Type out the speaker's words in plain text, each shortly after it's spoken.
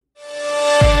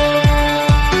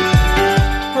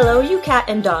cat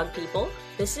and dog people.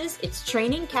 This is It's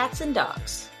Training Cats and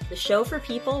Dogs, the show for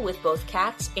people with both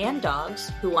cats and dogs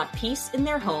who want peace in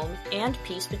their home and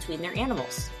peace between their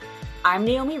animals. I'm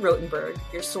Naomi Rotenberg,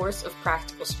 your source of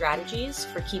practical strategies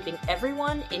for keeping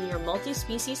everyone in your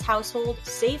multi-species household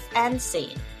safe and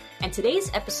sane. And today's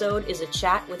episode is a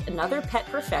chat with another pet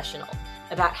professional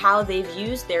about how they've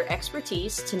used their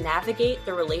expertise to navigate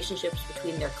the relationships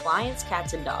between their clients'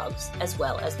 cats and dogs, as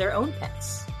well as their own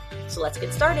pets. So let's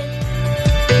get started.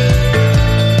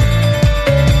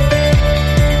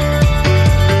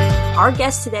 Our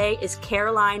guest today is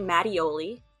Caroline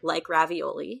Mattioli, like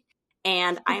ravioli,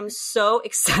 and I'm so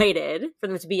excited for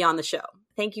them to be on the show.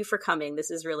 Thank you for coming.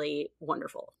 This is really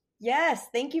wonderful. Yes,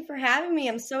 thank you for having me.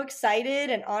 I'm so excited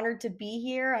and honored to be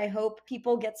here. I hope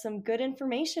people get some good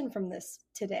information from this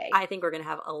today. I think we're going to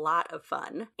have a lot of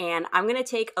fun. And I'm going to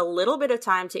take a little bit of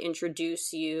time to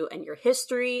introduce you and your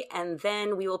history, and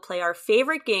then we will play our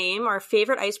favorite game, our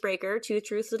favorite icebreaker, Two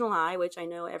Truths and a Lie, which I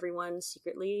know everyone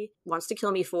secretly wants to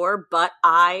kill me for, but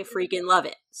I freaking love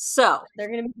it. So,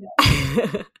 they're going to be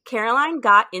good. Caroline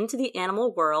got into the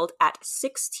animal world at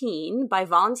 16 by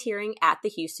volunteering at the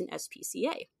Houston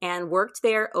SPCA and worked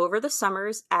there over the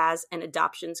summers as an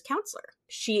adoptions counselor.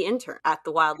 She interned at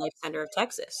the Wildlife Center of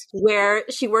Texas, where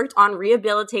she worked on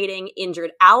rehabilitating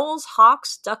injured owls,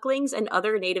 hawks, ducklings, and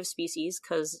other native species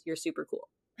because you're super cool.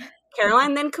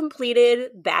 Caroline then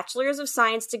completed Bachelor's of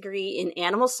Science degree in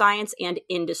Animal Science and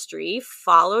Industry,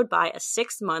 followed by a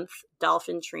 6-month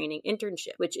dolphin training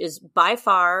internship, which is by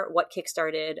far what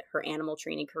kickstarted her animal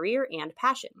training career and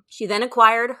passion. She then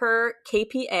acquired her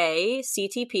KPA,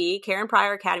 CTP, Karen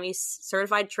Pryor Academy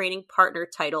Certified Training Partner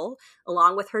title,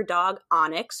 along with her dog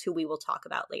Onyx, who we will talk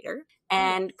about later.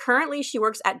 And currently she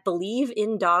works at Believe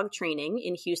in Dog Training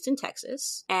in Houston,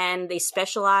 Texas. And they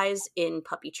specialize in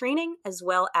puppy training as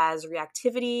well as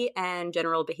reactivity and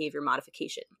general behavior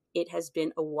modification. It has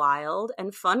been a wild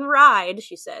and fun ride,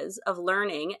 she says, of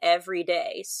learning every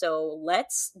day. So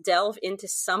let's delve into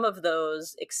some of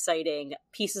those exciting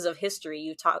pieces of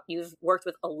history. You've worked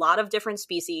with a lot of different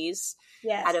species.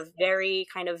 Yes. At a very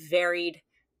kind of very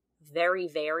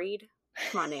varied.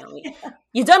 Come on, Naomi.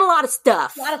 You've done a lot of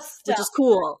stuff. Which is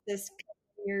cool. This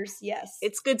years, yes.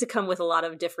 It's good to come with a lot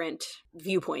of different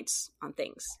viewpoints on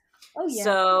things. Oh, yeah.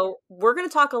 So we're going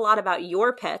to talk a lot about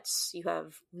your pets. You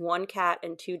have 1 cat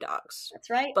and 2 dogs. That's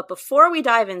right. But before we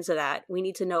dive into that, we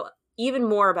need to know even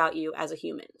more about you as a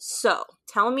human. So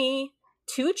tell me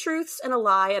 2 truths and a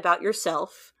lie about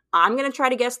yourself. I'm going to try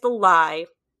to guess the lie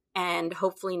and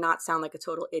hopefully not sound like a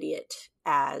total idiot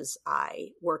as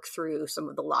I work through some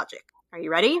of the logic. Are you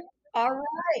ready? All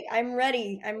right. I'm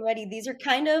ready. These are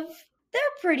they're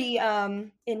pretty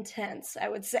intense, I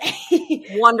would say.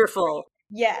 Wonderful.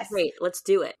 Yes. Great. Let's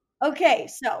do it. Okay.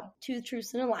 So 2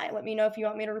 truths and a lie. Let me know if you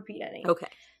want me to repeat any. Okay.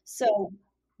 So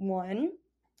 1,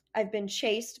 I've been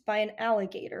chased by an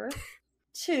alligator.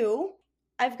 2,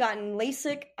 I've gotten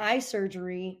LASIK eye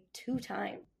surgery 2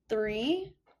 times.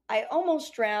 3, I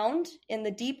almost drowned in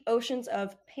the deep oceans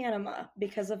of Panama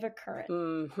because of a current.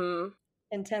 Mm-hmm.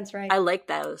 Intense, right? I like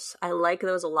those. I like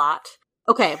those a lot.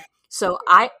 Okay, so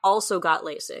I also got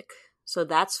LASIK, so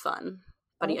that's fun.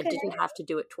 But I didn't have to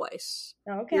do it twice.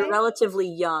 Okay. You're relatively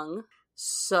young,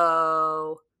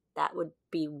 so that would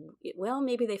be, well,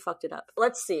 maybe they fucked it up.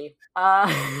 Let's see. I'll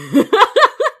let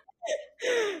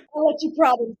you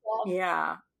problem solve.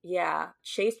 Yeah.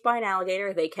 Chased by an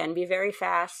alligator, they can be very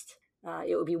fast.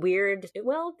 It would be weird.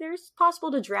 Well, there's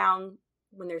possible to drown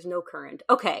when there's no current.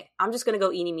 Okay, I'm just going to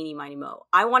go eeny, meeny, miny, mo.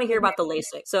 I want to hear about the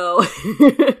LASIK. So,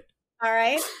 all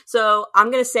right. So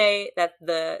I'm going to say that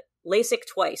the LASIK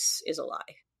twice is a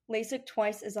lie. LASIK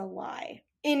twice is a lie.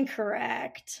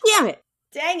 Incorrect. Damn it.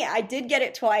 Dang it. I did get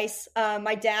it twice.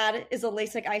 My dad is a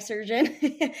LASIK eye surgeon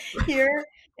here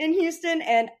in Houston,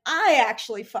 and I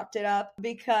actually fucked it up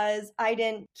because I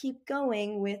didn't keep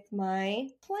going with my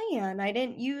plan. I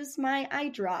didn't use my eye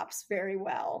drops very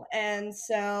well, and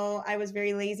so I was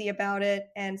very lazy about it,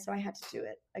 and so I had to do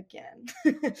it again.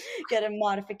 Get a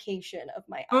modification of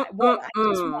my eye. But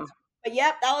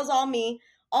yep, that was all me.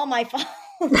 All my fault.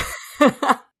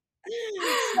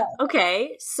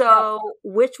 Okay, so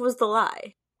which was the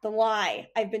lie? The lie.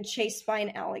 I've been chased by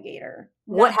an alligator.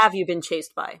 What have you been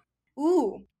chased by?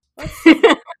 Ooh. Let's see.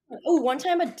 One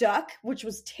time a duck, which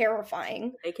was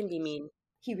terrifying. They can be mean.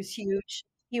 He was huge.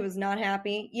 He was not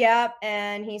happy. Yep.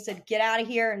 And he said, get out of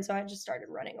here. And so I just started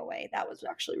running away. That was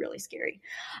actually really scary.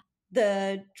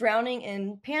 The drowning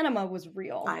in Panama was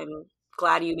real. I'm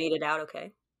glad you made it out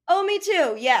okay. Oh, me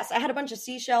too. Yes. I had a bunch of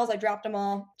seashells. I dropped them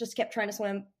all. Just kept trying to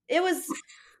swim. It was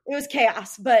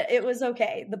chaos, but it was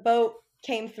okay. The boat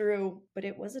came through, but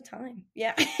it was a time.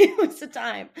 Yeah, it was a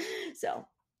time. So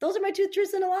those are my two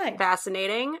truths and a lie.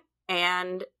 Fascinating.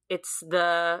 And it's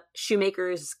the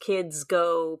shoemaker's kids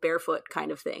go barefoot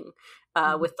kind of thing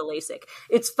with the LASIK.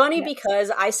 It's funny because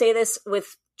I say this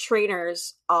with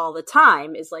trainers all the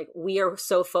time, is like, we are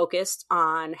so focused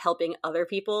on helping other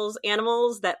people's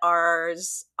animals that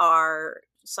ours are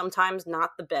sometimes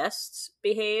not the best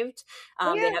behaved.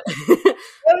 I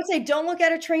would say don't look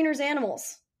at a trainer's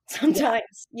animals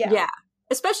sometimes. Yeah.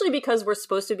 Especially because we're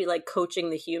supposed to be like coaching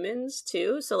the humans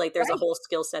too. So like there's a whole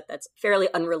skill set that's fairly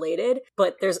unrelated.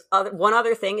 But there's one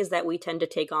other thing is that we tend to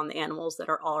take on the animals that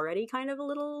are already kind of a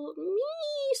little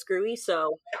screwy.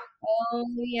 So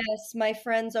yes, my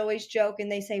friends always joke and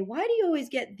they say, "Why do you always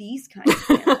get these kinds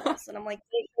of animals?" And I'm like,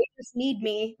 they just need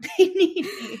me. They need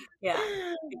me. Yeah,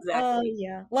 exactly.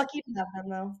 Yeah, lucky to have them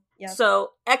though. Yeah. So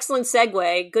excellent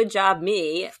segue. Good job,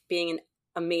 me being an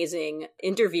amazing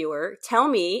interviewer. Tell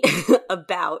me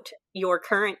about your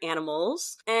current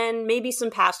animals and maybe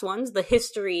some past ones, the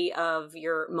history of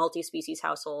your multi-species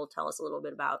household. Tell us a little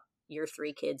bit about your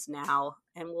 3 kids now,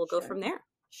 and we'll go from there.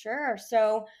 Sure.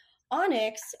 So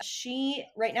Onyx,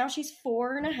 right now she's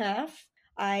 4.5.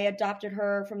 I adopted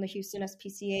her from the Houston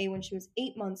SPCA when she was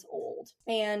 8 months old.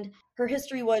 And her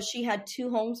history was she had 2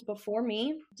 homes before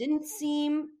me. Didn't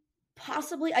seem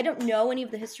possibly, I don't know any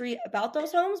of the history about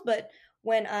those homes, but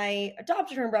when I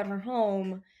adopted her and brought her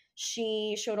home,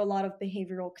 she showed a lot of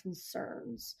behavioral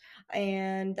concerns.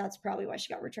 And that's probably why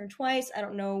she got returned twice. I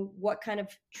don't know what kind of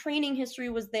training history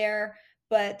was there,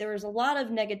 but there was a lot of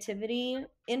negativity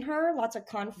in her, lots of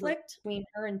conflict between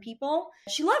her and people.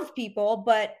 She loved people,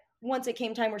 but once it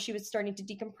came time where she was starting to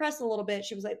decompress a little bit,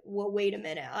 she was like, well, wait a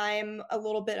minute, I'm a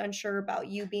little bit unsure about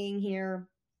you being here.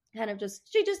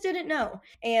 She just didn't know.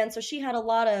 And so she had a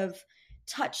lot of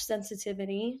touch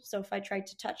sensitivity. So if I tried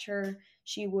to touch her,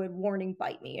 she would warning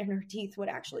bite me and her teeth would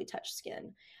actually touch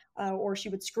skin. Or she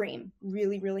would scream,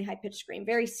 really, really high-pitched scream,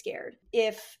 very scared.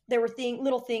 If there were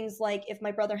little things like if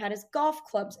my brother had his golf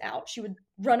clubs out, she would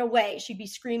run away. She'd be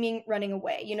screaming, running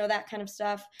away, that kind of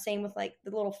stuff. Same with like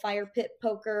the little fire pit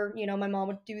poker. My mom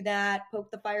would do that, poke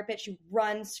the fire pit. She'd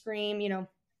run, scream,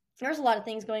 There's a lot of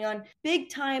things going on. Big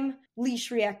time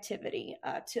leash reactivity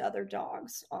to other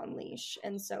dogs on leash.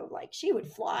 And so like she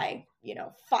would fly,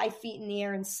 5 feet in the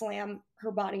air and slam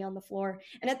her body on the floor.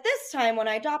 And at this time when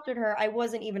I adopted her, I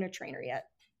wasn't even a trainer yet.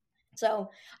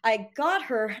 So I got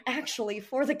her actually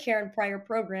for the Karen Pryor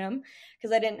program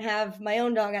because I didn't have my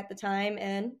own dog at the time.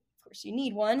 And of course you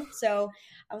need one. So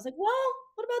I was like, well,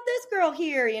 what about this girl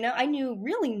here? I knew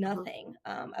really nothing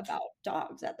about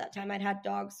dogs at that time. I'd had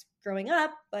dogs growing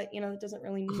up, but it doesn't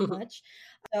really mean much.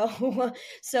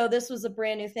 So this was a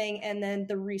brand new thing. And then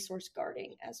the resource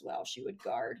guarding as well. She would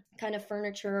guard kind of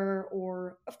furniture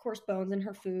or of course bones in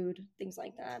her food, things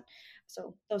like that.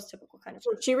 So those typical kind of.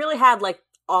 So she really had like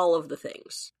all of the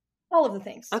things. All of the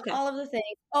things. Okay. All of the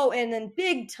things. Oh, and then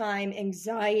big time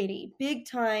anxiety, big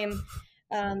time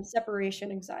separation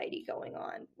anxiety going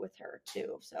on with her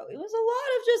too. So it was a lot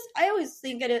of I always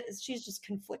think she's just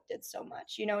conflicted so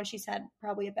much, and she's had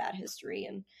probably a bad history.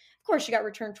 And of course she got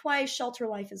returned twice. Shelter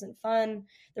life isn't fun.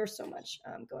 There's so much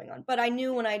going on. But I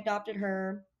knew when I adopted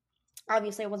her,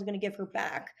 obviously I wasn't going to give her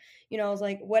back. I was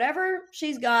like, whatever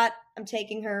she's got, I'm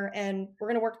taking her and we're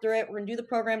going to work through it. We're going to do the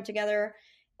program together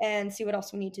and see what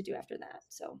else we need to do after that.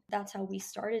 So that's how we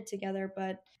started together.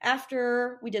 But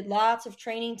after we did lots of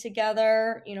training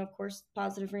together, of course,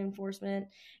 positive reinforcement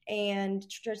and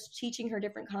just teaching her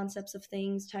different concepts of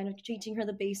things, kind of teaching her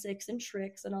the basics and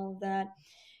tricks and all of that.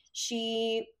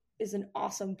 She is an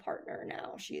awesome partner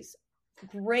now. She's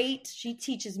great. She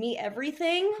teaches me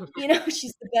everything.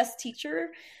 She's the best teacher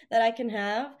that I can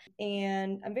have.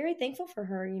 And I'm very thankful for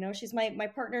her. She's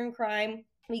my partner in crime.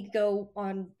 We go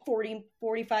on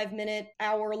 45-minute,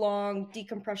 hour-long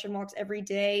decompression walks every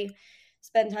day,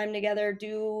 spend time together.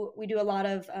 We do a lot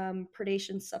of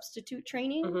predation substitute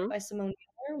training by Simone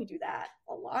Miller. We do that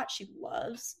a lot. She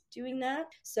loves doing that.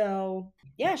 So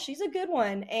yeah, she's a good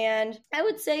one. And I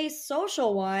would say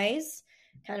social-wise,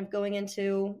 kind of going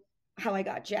into how I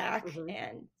got Jack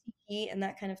and Tiki and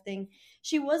that kind of thing,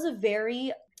 she was a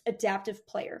very adaptive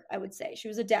player, I would say. She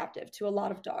was adaptive to a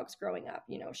lot of dogs growing up.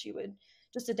 She would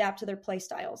just adapt to their play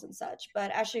styles and such.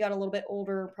 But as she got a little bit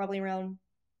older, probably around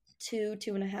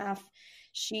 2.5,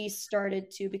 she started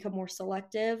to become more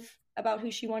selective about who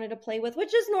she wanted to play with,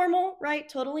 which is normal, right?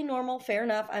 Totally normal. Fair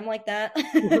enough. I'm like that.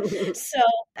 So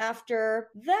after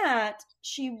that,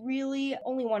 she really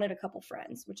only wanted a couple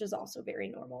friends, which is also very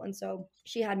normal. And so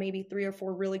she had maybe 3 or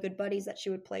 4 really good buddies that she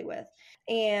would play with.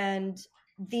 And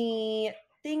the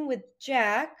thing with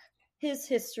Jack his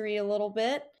history a little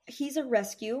bit. He's a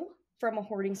rescue from a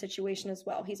hoarding situation as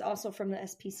well. He's also from the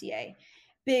SPCA.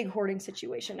 Big hoarding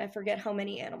situation. I forget how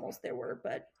many animals there were,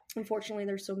 but unfortunately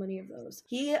there's so many of those.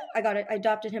 I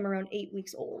adopted him around 8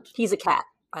 weeks old. He's a cat,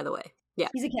 by the way. Yeah.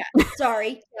 He's a cat.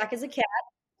 Sorry. Jack is a cat.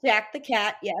 Jack the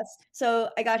cat, yes. So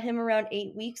I got him around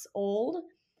 8 weeks old,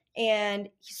 and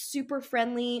he's super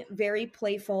friendly, very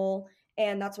playful,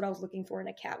 and that's what I was looking for in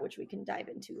a cat, which we can dive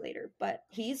into later. But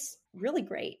he's really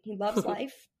great. He loves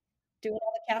life, doing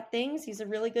all the cat things. He's a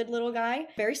really good little guy,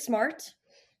 very smart,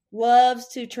 loves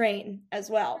to train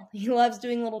as well. He loves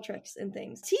doing little tricks and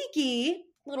things. Tiki,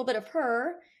 a little bit of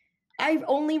her. I've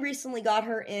only recently got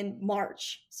her in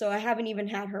March, so I haven't even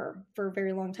had her for a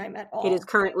very long time at all. It is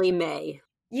currently May.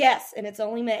 Yes, and it's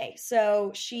only May.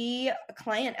 So a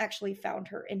client actually found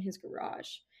her in his garage,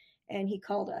 and he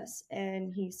called us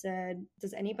and he said,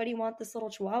 does anybody want this little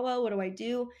chihuahua? What do I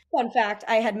do? Fun fact,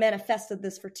 I had manifested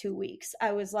this for 2 weeks.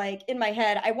 I was like, in my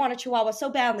head, I want a chihuahua so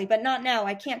badly, but not now.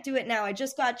 I can't do it now. I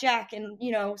just got Jack and,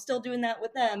 still doing that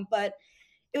with them. But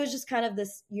it was just kind of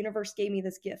this universe gave me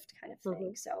this gift kind of thing.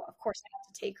 Mm-hmm. So of course I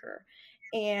had to take her,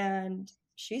 and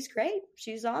she's great.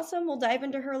 She's awesome. We'll dive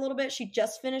into her a little bit. She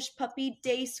just finished puppy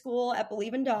day school at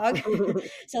Believe in Dog.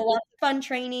 So lots of fun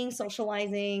training,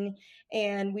 socializing,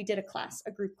 and we did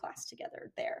a group class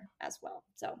together there as well.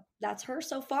 So that's her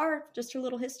so far, just her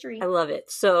little history. I love it.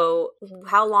 So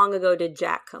how long ago did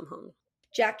Jack come home?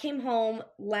 Jack came home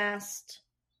last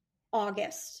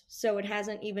August, so it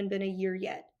hasn't even been a year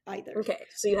yet either. Okay,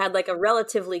 so you had like a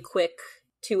relatively quick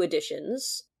 2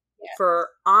 additions. Yeah. For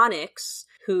Onyx,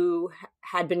 who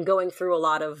had been going through a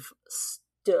lot of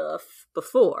stuff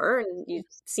before, and it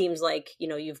seems like,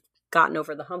 you've gotten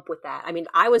over the hump with that. I mean,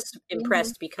 I was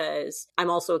impressed because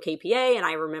I'm also a KPA, and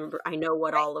I know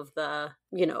what all of the,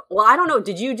 well, I don't know.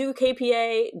 Did you do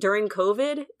KPA during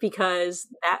COVID? Because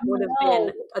that would have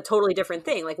been a totally different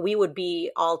thing. Like, we would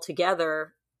be all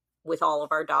together with all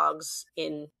of our dogs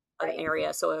in an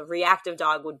area. So a reactive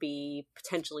dog would be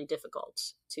potentially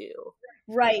difficult to.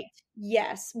 Right.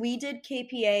 Yes. We did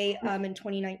KPA in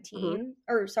 2019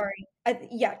 or sorry.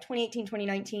 2018,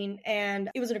 2019.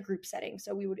 And it was in a group setting.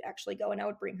 So we would actually go and I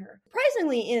would bring her.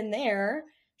 Surprisingly in there,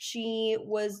 she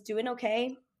was doing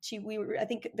okay. I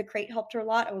think the crate helped her a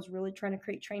lot. I was really trying to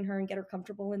crate train her and get her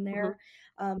comfortable in there.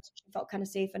 So she felt kind of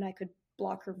safe and I could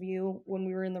block her view when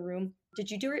we were in the room. Did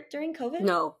you do it during COVID?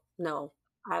 No.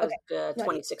 I was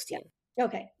 2016.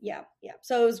 Okay. Yeah.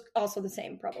 So it was also the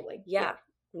same probably. Yeah.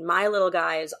 My little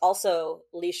guy is also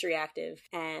leash reactive,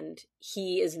 and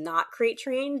he is not crate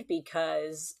trained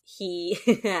because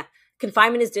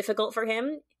confinement is difficult for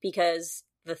him, because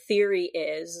the theory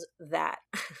is that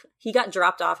he got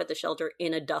dropped off at the shelter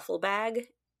in a duffel bag,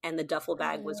 and the duffel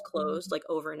bag was closed like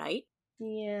overnight.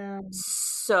 Yeah.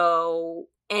 So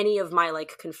any of my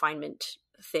like confinement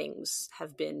things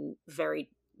have been very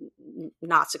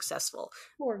not successful.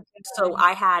 So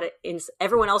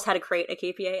everyone else had a crate at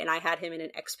KPA, and I had him in an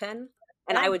X pen,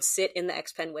 and I would sit in the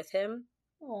X pen with him.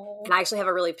 Aww. And I actually have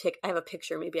I have a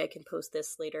picture, maybe I can post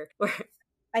this later, where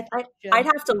I'd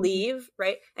have to leave,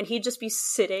 right? And he'd just be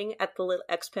sitting at the little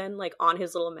X pen, like on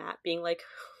his little mat, being like,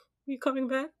 "Are you coming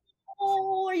back?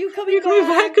 Oh, are you coming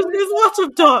back? Because there's lots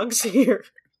of dogs here."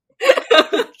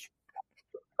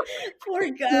 Poor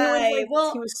guy. He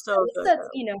was so good. That's,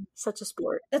 such a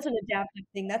sport. That's an adaptive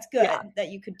thing. That's good that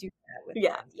you could do that with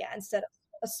him. Yeah, instead of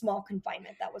a small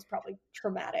confinement that was probably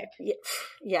traumatic.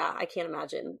 Yeah, I can't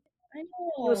imagine. I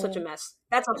know. He was such a mess.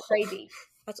 That's crazy.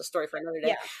 That's a story for another day.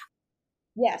 Yeah.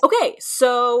 Yes. Okay,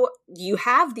 so you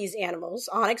have these animals.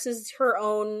 Onyx is her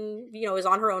own, is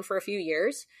on her own for a few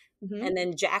years. Mm-hmm. And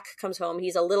then Jack comes home.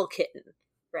 He's a little kitten,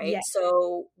 right? Yes.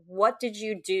 So what did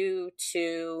you do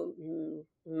to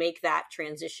make that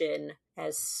transition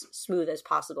as smooth as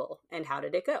possible, and how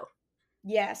did it go?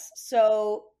 Yes.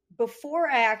 So before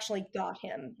I actually got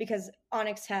him, because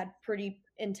Onyx had pretty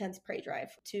intense prey drive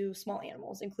to small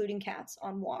animals, including cats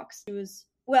on walks.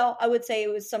 I would say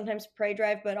it was sometimes prey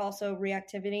drive, but also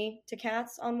reactivity to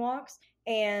cats on walks.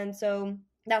 And so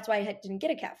that's why I didn't get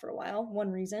a cat for a while,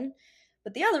 one reason.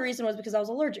 But the other reason was because I was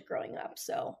allergic growing up.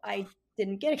 So I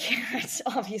didn't get a cat,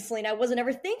 obviously, and I wasn't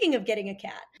ever thinking of getting a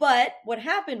cat. But what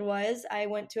happened was I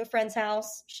went to a friend's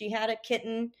house. She had a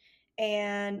kitten,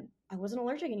 and I wasn't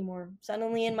allergic anymore.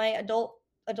 Suddenly in my adult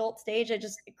stage, I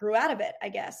just grew out of it, I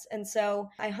guess. And so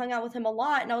I hung out with him a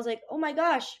lot, and I was like, oh my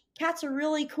gosh, cats are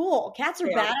really cool. Cats are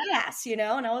badass,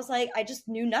 And I was like, I just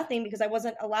knew nothing because I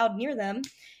wasn't allowed near them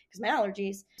because my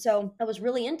allergies. So I was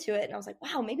really into it, and I was like,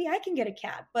 wow, maybe I can get a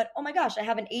cat. But oh my gosh, I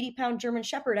have an 80-pound German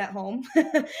Shepherd at home.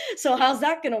 So how's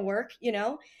that going to work,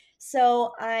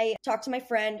 So I talked to my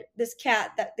friend, this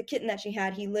cat, that the kitten that she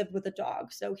had, he lived with a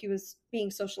dog. So he was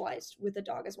being socialized with a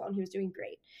dog as well, and he was doing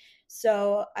great.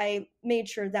 So I made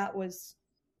sure that was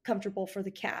comfortable for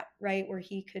the cat, right? Where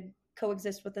he could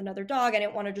coexist with another dog. I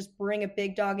didn't want to just bring a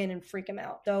big dog in and freak him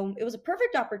out. So it was a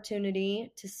perfect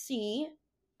opportunity to see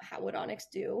how would Onyx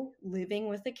do living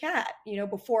with a cat,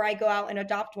 before I go out and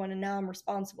adopt one and now I'm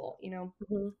responsible,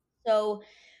 Mm-hmm. So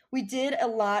we did a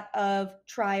lot of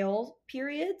trial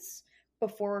periods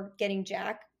before getting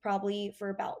Jack, probably for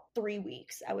about 3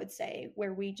 weeks, I would say,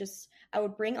 where I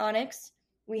would bring Onyx.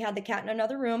 We had the cat in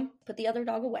another room, put the other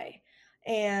dog away.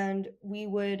 And we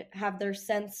would have their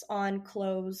scents on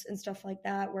clothes and stuff like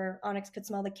that, where Onyx could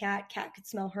smell the cat could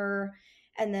smell her.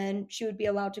 And then she would be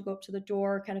allowed to go up to the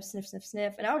door, kind of sniff, sniff,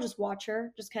 sniff. And I would just watch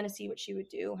her, just kind of see what she would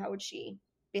do. How would she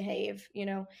behave,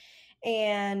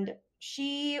 And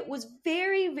she was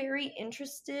very, very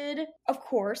interested, of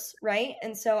course, right?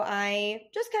 And so I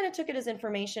just kind of took it as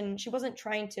information. She wasn't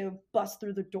trying to bust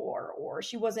through the door, or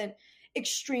she wasn't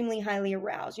extremely highly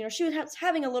aroused. She was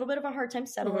having a little bit of a hard time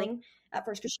settling at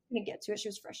first because she couldn't get to it. She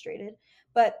was frustrated.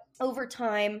 But over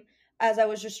time, as I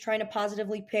was just trying to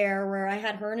positively pair, where I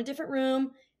had her in a different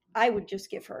room, I would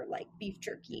just give her like beef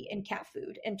jerky and cat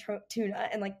food and tuna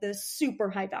and like the super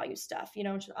high value stuff,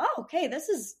 and she's, oh, okay, this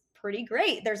is pretty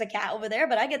great. There's a cat over there,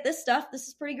 but I get this stuff. This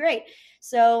is pretty great.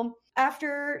 So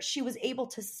after she was able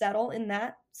to settle in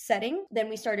that setting, then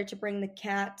we started to bring the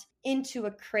cat into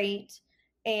a crate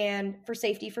and for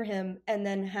safety for him, and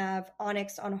then have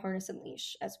Onyx on a harness and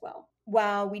leash as well.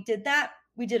 While we did that,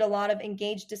 we did a lot of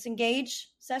engage, disengage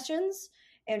sessions,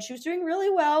 and she was doing really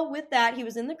well with that. He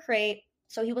was in the crate,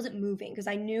 so he wasn't moving, because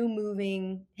I knew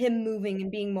him moving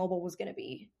and being mobile was going to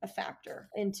be a factor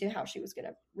into how she was going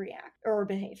to react or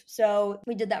behave. So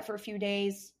we did that for a few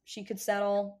days. She could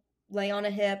settle, lay on a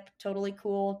hip, totally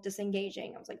cool,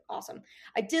 disengaging. I was like, awesome.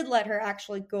 I did let her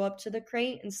actually go up to the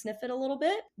crate and sniff it a little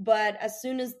bit, but as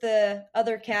soon as the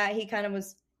other cat, he kind of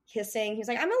was hissing, he was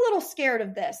like, I'm a little scared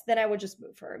of this, then I would just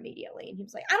move her immediately. And he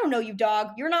was like, I don't know you,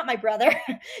 dog. You're not my brother.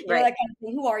 Right. That kind of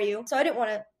thing. Who are you? So I didn't want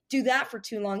to do that for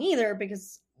too long either,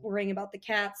 because worrying about the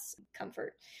cat's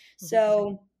comfort.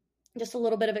 So just a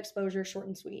little bit of exposure, short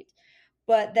and sweet.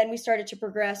 But then we started to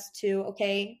progress to,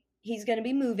 okay, he's going to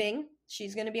be moving.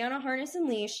 She's going to be on a harness and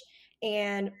leash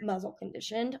and muzzle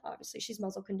conditioned. Obviously, she's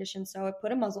muzzle conditioned, so I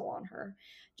put a muzzle on her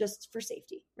just for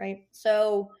safety, right?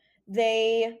 So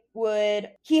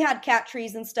he had cat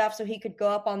trees and stuff, so he could go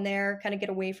up on there, kind of get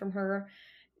away from her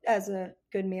as a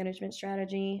good management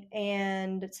strategy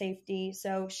and safety.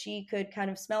 So she could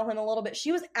kind of smell him a little bit.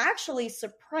 She was actually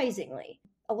surprisingly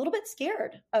a little bit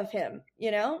scared of him,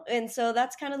 And so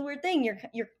that's kind of the weird thing.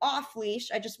 You're off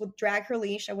leash. I just would drag her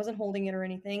leash. I wasn't holding it or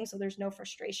anything. So there's no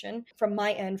frustration from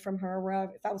my end from her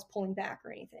if I was pulling back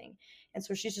or anything. And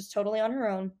so she's just totally on her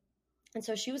own. And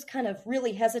so she was kind of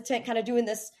really hesitant, kind of doing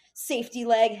this safety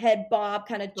leg, head bob,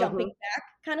 kind of jumping back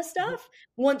kind of stuff,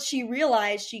 once she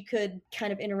realized she could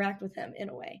kind of interact with him in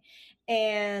a way.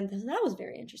 And that was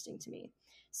very interesting to me.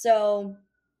 So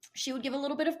she would give a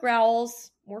little bit of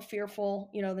growls, more fearful,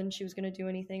 than she was going to do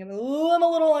anything. I'm a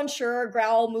little unsure,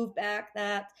 growl, move back,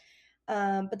 that.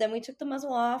 But then we took the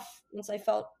muzzle off once I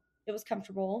felt it was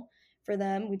comfortable for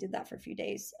them. We did that for a few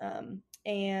days.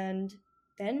 And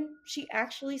then she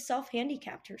actually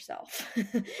self-handicapped herself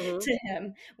to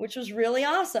him, which was really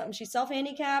awesome. She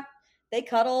self-handicapped, they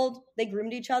cuddled, they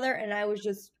groomed each other, and I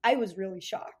was really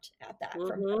shocked at that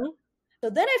from her.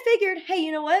 So then I figured, hey,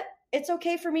 you know what? It's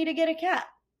okay for me to get a cat.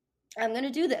 I'm going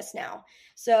to do this now.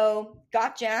 So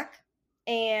got Jack,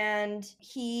 and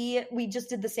we just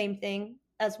did the same thing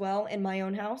as well in my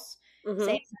own house. Same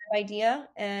kind of idea,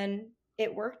 and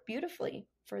it worked beautifully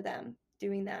for them.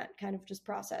 Doing that kind of just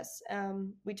process.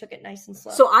 We took it nice and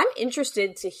slow. So I'm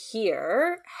interested to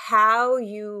hear how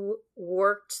you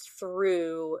worked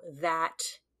through that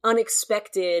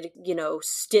unexpected,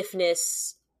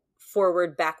 stiffness,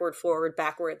 forward,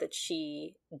 backward that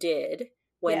she did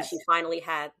when she finally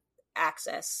had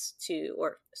access to,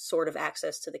 or sort of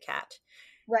access to, the cat.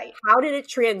 Right. How did it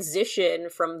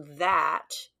transition from that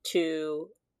to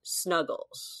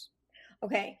Snuggles?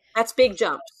 Okay. That's big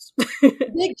jumps.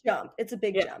 Big jump. It's a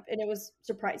big jump. And it was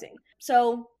surprising.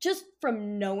 So just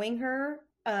from knowing her,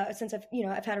 since I've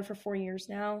had her for 4 years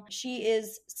now, she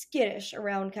is skittish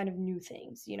around kind of new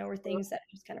things, or things that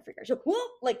just kind of freak her. So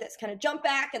like this, kind of jump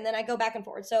back, and then I go back and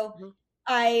forth. So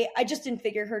I just didn't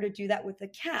figure her to do that with the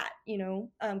cat,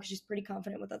 because she's pretty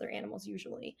confident with other animals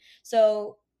usually.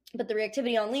 So, but the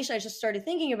reactivity on leash, I just started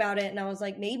thinking about it, and I was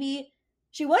like, maybe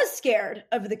she was scared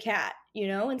of the cat,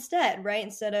 instead, right?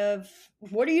 Instead of,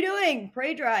 what are you doing?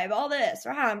 Prey drive, all this.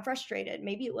 I'm frustrated.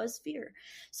 Maybe it was fear.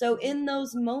 So in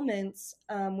those moments,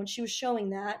 when she was showing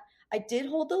that, I did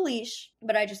hold the leash,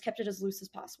 but I just kept it as loose as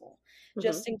possible,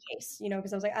 just in case,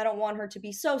 because I was like, I don't want her to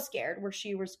be so scared where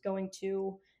she was going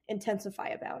to intensify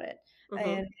about it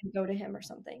and go to him or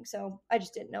something. So I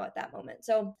just didn't know at that moment.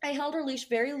 So I held her leash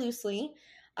very loosely.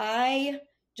 I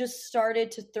just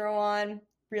started to throw on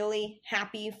really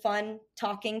happy, fun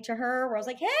talking to her where I was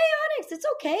like, hey, Onyx, it's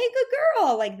okay. Good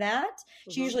girl. Like that.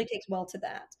 She usually takes well to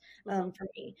that for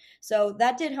me. So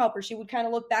that did help her. She would kind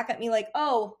of look back at me like,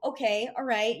 oh, okay. All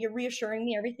right. You're reassuring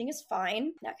me. Everything is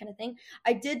fine. That kind of thing.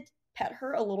 I did pet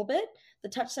her a little bit. The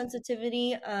touch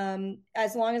sensitivity,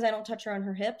 as long as I don't touch her on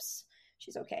her hips,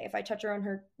 she's okay. If I touch her on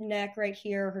her neck right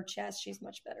here, her chest, she's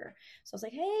much better. So I was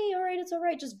like, hey, all right, it's all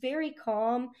right. Just very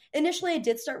calm. Initially, I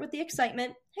did start with the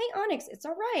excitement. Hey, Onyx, it's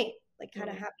all right. Like kind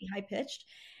of happy, high pitched.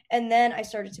 And then I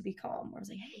started to be calm. Where I was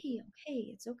like, hey, okay,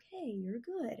 it's okay. You're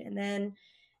good. And then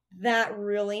that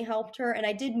really helped her. And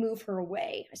I did move her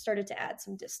away. I started to add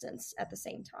some distance at the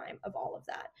same time of all of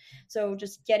that. So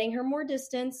just getting her more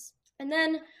distance. And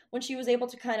then when she was able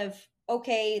to kind of,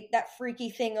 okay, that freaky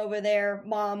thing over there,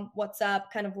 Mom, what's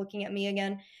up? Kind of looking at me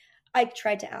again. I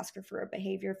tried to ask her for a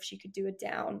behavior, if she could do a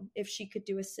down, if she could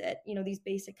do a sit, these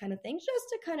basic kind of things, just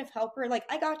to kind of help her. Like,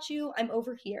 I got you. I'm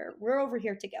over here. We're over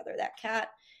here together. That cat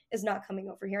is not coming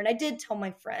over here. And I did tell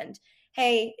my friend,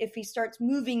 hey, if he starts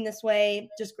moving this way,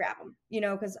 just grab him,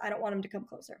 because I don't want him to come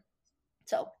closer.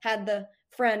 So had the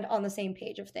friend on the same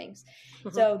page of things.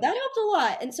 So that helped a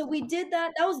lot. And so we did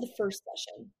that. That was the first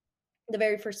session. The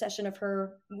very first session of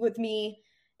her with me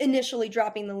initially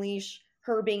dropping the leash,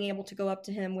 her being able to go up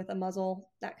to him with a muzzle,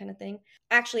 that kind of thing.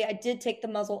 Actually, I did take the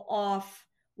muzzle off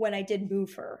when I did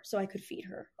move her so I could feed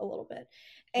her a little bit.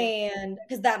 And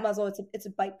because that muzzle, it's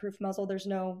a bite-proof muzzle. There's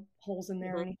no holes in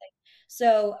there or anything.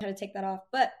 So I had to take that off.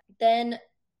 But then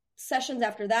sessions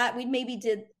after that, we maybe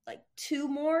did like 2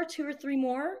 or 3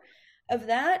 more of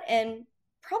that. And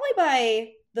probably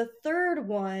by the third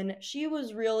one, she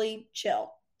was really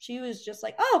chill. She was just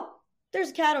like, oh, there's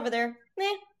a cat over there.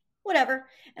 Whatever.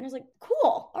 And I was like,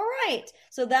 cool. All right.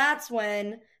 So that's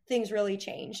when things really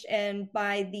changed. And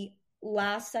by the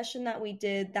last session that we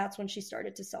did, that's when she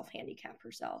started to self-handicap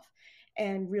herself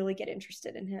and really get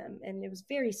interested in him. And it was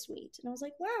very sweet. And I was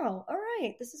like, wow, all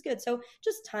right, this is good. So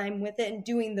just time with it and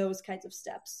doing those kinds of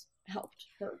steps helped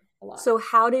her a lot. So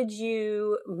how did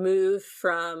you move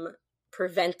from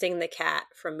preventing the cat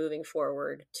from moving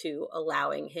forward to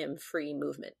allowing him free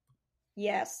movement?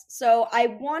 Yes. So I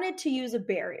wanted to use a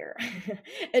barrier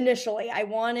initially. I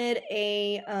wanted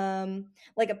a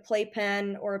like a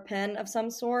playpen or a pen of some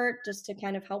sort just to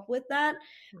kind of help with that.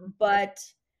 But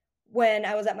when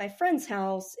I was at my friend's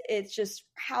house, it's just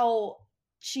how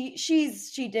she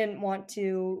didn't want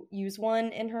to use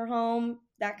one in her home,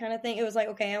 that kind of thing. It was like,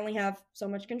 okay, I only have so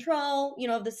much control,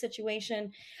 of the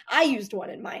situation. I used one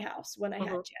in my house when I had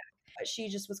Jack. But she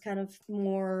just was kind of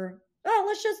more, oh,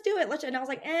 let's just do it. And I was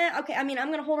like, okay. I mean, I'm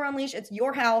going to hold her on leash. It's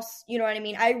your house. You know what I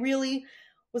mean? I really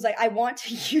was like, I want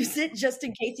to use it just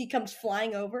in case he comes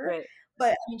flying over. Right.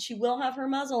 But I mean, she will have her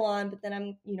muzzle on, but then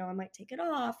I might take it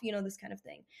off, this kind of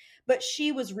thing. But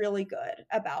she was really good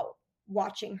about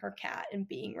watching her cat and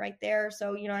being right there.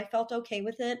 So, I felt okay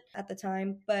with it at the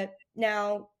time. But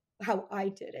now how I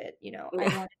did it, I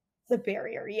wanted the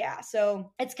barrier. Yeah.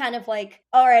 So it's kind of like,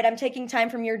 all right, I'm taking time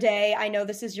from your day. I know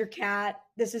this is your cat.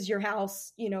 This is your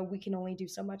house. We can only do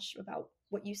so much about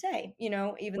what you say,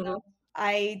 even though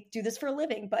I do this for a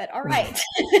living, but all right.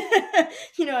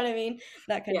 You know what I mean?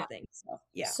 That kind of thing. So,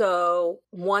 yeah. So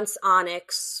once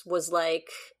Onyx was like,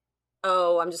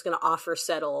 oh, I'm just going to offer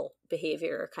settle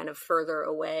behavior kind of further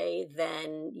away,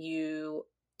 then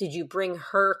did you bring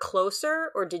her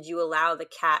closer or did you allow the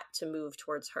cat to move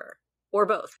towards her or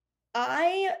both?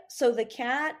 So the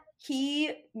cat,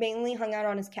 he mainly hung out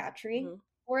on his cat tree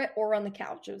or on the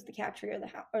couch. It was the cat tree or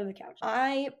the couch.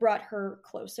 I brought her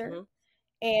closer.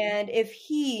 And if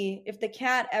the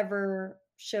cat ever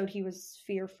showed he was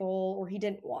fearful or he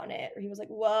didn't want it, or he was like,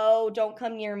 whoa, don't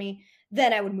come near me,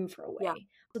 then I would move her away. Yeah.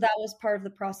 So that was part of the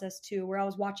process too, where I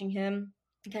was watching him,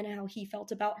 kind of how he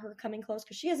felt about her coming close,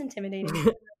 because she is intimidating.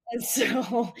 And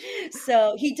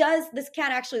so he does, this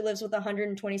cat actually lives with a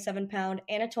 127-pound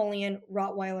Anatolian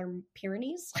Rottweiler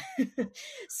Pyrenees.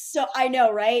 So I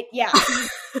know, right? Yeah.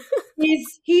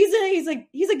 He's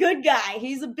a good guy.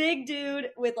 He's a big dude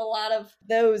with a lot of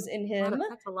those in him.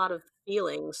 That's a lot of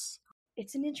feelings.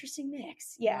 it's an interesting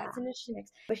mix. Yeah, it's an interesting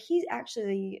mix. But he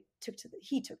actually took to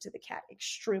the cat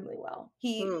extremely well.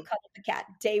 He cuddled the cat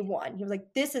day one. He was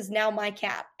like, "This is now my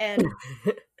cat," and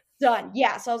done.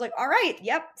 Yeah. So I was like, "All right,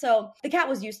 yep." So the cat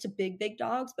was used to big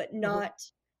dogs, but not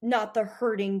the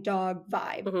herding dog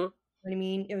vibe. You know what I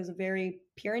mean? It was a very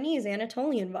Pyrenees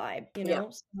Anatolian vibe, you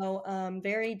know. So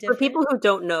very different. For people who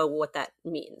don't know what that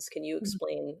means, can you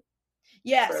explain?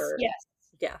 Yes.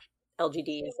 Yeah.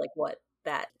 LGD is like what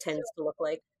that tends to look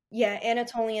like. Yeah,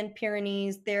 Anatolian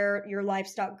Pyrenees, they're your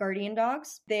livestock guardian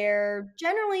dogs. They're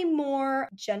generally more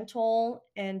gentle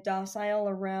and docile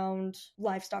around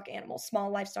livestock animals,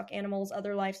 small livestock animals,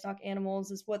 other livestock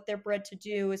animals is what they're bred to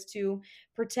do, is to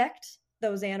protect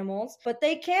those animals. But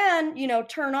they can, you know,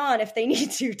 turn on if they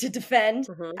need to defend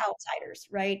outsiders,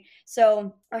 right?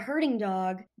 So a herding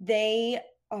dog, they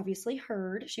obviously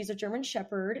herd. She's a German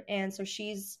Shepherd, and so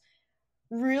she's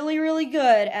really, really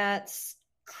good at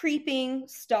creeping,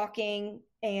 stalking,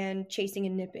 and chasing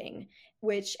and nipping,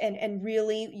 which and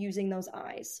really using those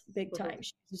eyes big time.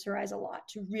 She uses her eyes a lot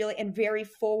to really, and very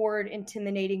forward,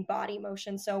 intimidating body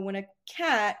motion. So when a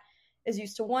cat is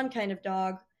used to one kind of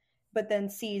dog, but then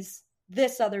sees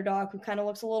this other dog who kind of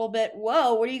looks a little bit,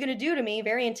 whoa, what are you going to do to me?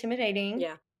 Very intimidating.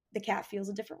 Yeah. The cat feels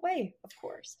a different way, of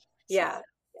course. Yeah. So,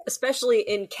 especially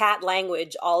in cat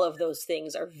language, all of those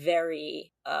things are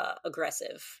very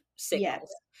aggressive signals.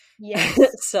 Yes.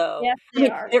 So yes,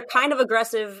 they're kind of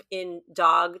aggressive in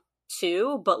dog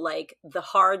too, but like the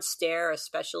hard stare,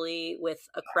 especially with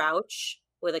a crouch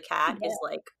with a cat, is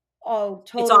like, oh,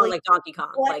 totally. It's on like Donkey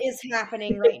Kong. What is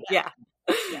happening right now?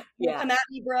 Yeah. Come at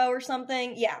me, bro, or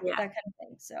something. Yeah, that kind of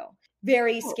thing. So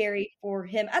very scary for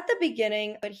him at the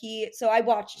beginning, but so I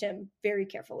watched him very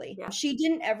carefully. Yeah. She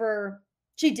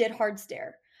did hard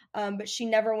stare, but she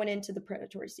never went into the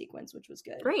predatory sequence, which was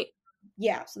good. Great.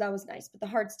 Yeah, so that was nice. But the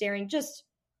hard staring, just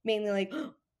mainly like,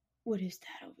 oh, what is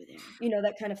that over there? You know,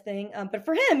 that kind of thing. But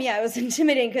for him, it was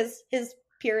intimidating because his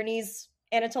Pyrenees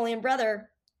Anatolian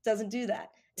brother doesn't do that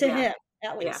to him,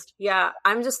 at least. Yeah,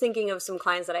 I'm just thinking of some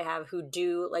clients that I have who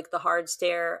do like the hard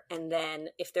stare, and then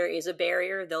if there is a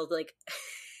barrier, they'll like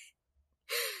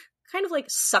kind of like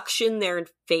suction their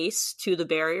face to the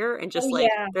barrier and just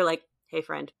they're like, hey,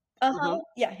 friend.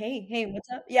 Yeah. Hey, what's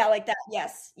up? Yeah, like that.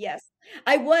 Yes.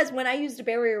 When I used a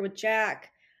barrier with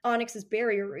Jack, Onyx is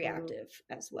barrier reactive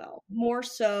as well. More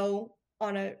so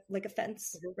on a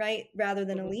fence, right? Rather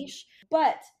than a leash.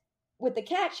 But with the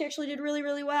cat, she actually did really,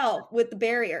 really well with the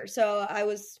barrier. So I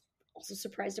was also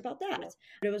surprised about that.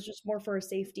 But it was just more for a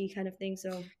safety kind of thing.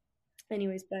 So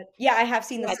anyways, but yeah, I have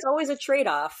seen this. It's always a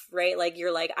trade-off, right? Like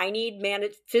you're like, I need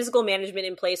physical management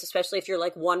in place, especially if you're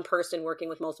like one person working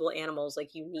with multiple animals.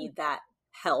 Like you need that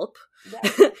help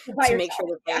to make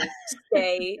sure that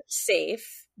they stay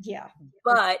safe. Yeah.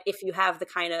 But if you have the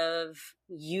kind of,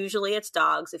 usually it's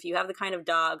dogs, if you have the kind of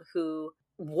dog who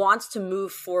wants to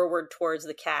move forward towards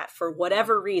the cat for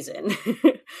whatever reason,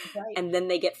 and then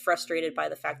they get frustrated by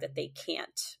the fact that they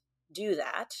can't do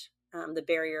that, the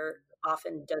barrier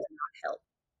often does not help.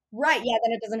 Right, yeah,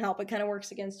 then it doesn't help. It kind of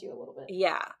works against you a little bit.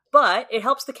 Yeah, but it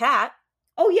helps the cat.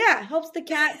 Oh yeah, helps the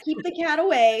cat. Keep the cat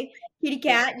away. Kitty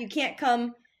cat, you can't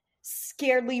come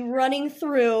scaredly running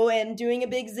through and doing a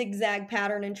big zigzag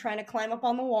pattern and trying to climb up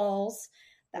on the walls.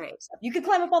 Right. You could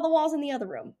climb up all the walls in the other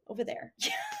room over there.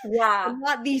 Yeah.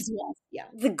 Not these walls. Yeah.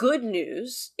 The good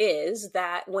news is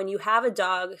that when you have a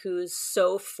dog who's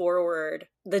so forward,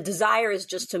 the desire is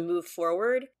just to move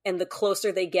forward. And the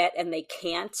closer they get and they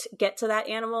can't get to that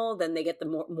animal, then they get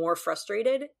the more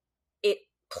frustrated. It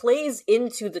plays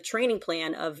into the training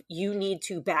plan of you need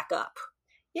to back up.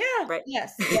 Yeah. Right.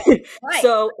 Yes. Right.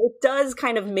 So it does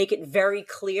kind of make it very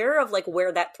clear of like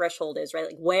where that threshold is, right?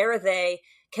 Like where they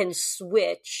can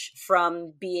switch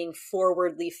from being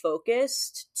forwardly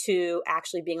focused to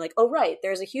actually being like, oh, right,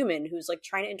 there's a human who's like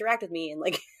trying to interact with me and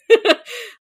like,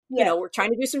 you know, we're trying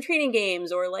to do some training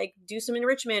games or like do some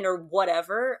enrichment or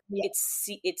whatever. Yeah.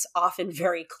 It's often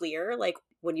very clear, like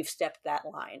when you've stepped that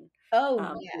line. Oh,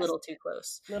 yes. A little too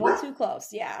close. Little too close.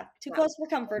 Yeah. Too close for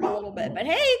comfort a little bit, but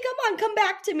hey, come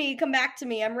back to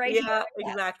me. I'm right here. Yeah,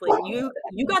 exactly. You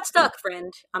got stuck,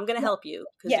 friend. I'm going to help you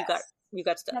because you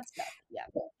got stuck. Yeah,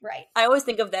 right. I always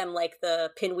think of them like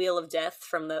the pinwheel of death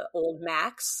from the old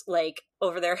Max, like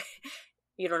over there.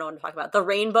 You don't know what I'm talking about. The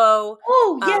rainbow.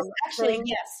 Oh, yes, actually,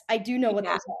 yes. I do know what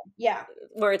that's called. Yeah.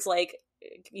 Where it's like,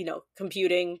 you know,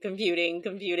 computing, and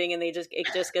it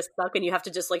just gets stuck and you have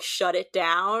to just like shut it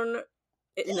down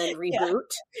and then reboot.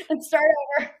 And start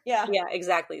over. Yeah. Yeah,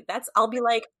 exactly. I'll be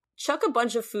like, chuck a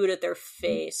bunch of food at their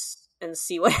face and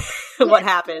see what happens. What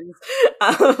happens?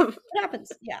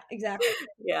 Yeah, exactly.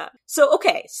 Yeah. So,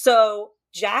 okay. So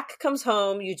Jack comes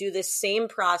home, you do this same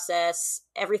process,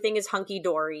 everything is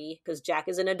hunky-dory, because Jack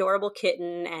is an adorable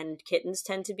kitten, and kittens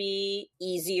tend to be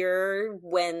easier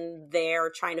when they're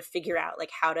trying to figure out,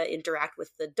 like, how to interact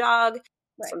with the dog.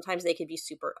 Right. Sometimes they can be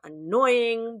super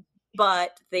annoying,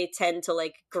 but they tend to,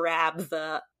 like, grab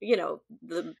the, you know,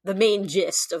 the main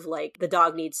gist of, like, the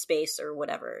dog needs space or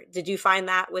whatever. Did you find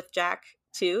that with Jack,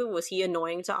 too? Was he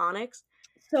annoying to Onyx?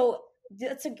 So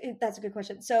that's a good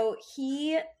question. So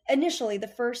he initially, the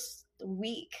first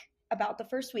week,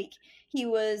 he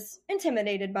was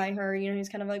intimidated by her. You know, he's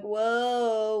kind of like,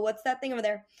 whoa, what's that thing over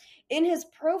there? In his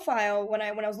profile, when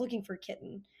I was looking for a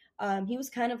kitten, he was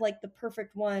kind of like the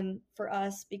perfect one for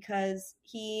us because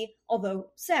he,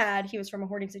 although sad, he was from a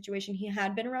hoarding situation. He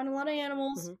had been around a lot of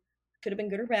animals. Mm-hmm. Could have been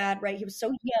good or bad, right? He was so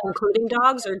young. Including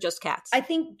dogs or just cats? I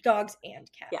think dogs and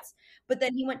cats. Yeah. But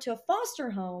then he went to a foster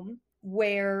home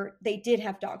where they did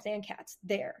have dogs and cats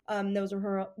there. Those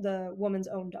were the woman's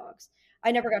own dogs.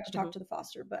 I never got to talk to the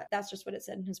foster, but that's just what it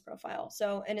said in his profile.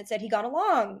 So, and it said he got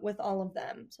along with all of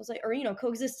them. So I was like, or, you know,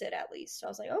 coexisted at least. So I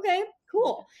was like, okay,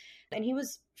 cool. And he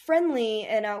was friendly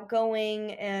and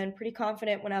outgoing and pretty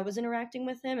confident when I was interacting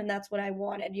with him. And that's what I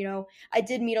wanted. You know, I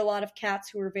did meet a lot of cats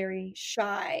who were very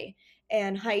shy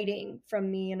and hiding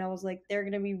from me. And I was like, they're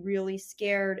going to be really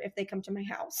scared if they come to my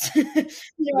house. You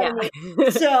know what I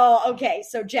mean? So, okay.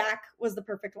 So Jack was the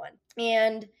perfect one.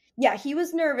 And yeah, he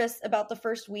was nervous about the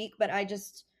first week, but I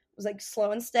just was like,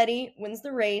 slow and steady wins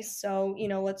the race. So, you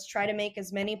know, let's try to make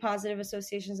as many positive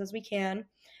associations as we can.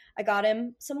 I got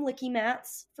him some licky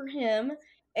mats for him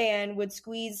and would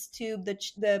squeeze tube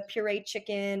the pureed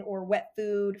chicken or wet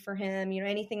food for him, you know,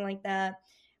 anything like that,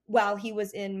 while he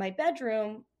was in my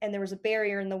bedroom. And there was a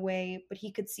barrier in the way, but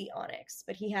he could see Onyx,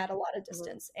 but he had a lot of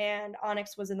distance. Mm-hmm. And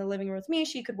Onyx was in the living room with me.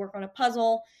 She could work on a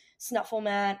puzzle, snuffle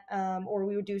mat, or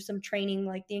we would do some training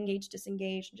like the engage,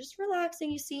 disengage, just relaxing.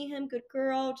 You see him, good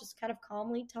girl, just kind of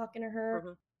calmly talking to her.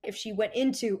 Mm-hmm. If she went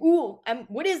into,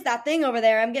 what is that thing over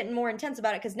there? I'm getting more intense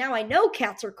about it because now I know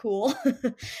cats are cool,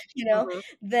 you know, mm-hmm.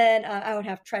 Then I would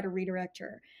have to try to redirect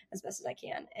her as best as I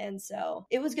can. And so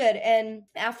it was good. And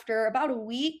after about a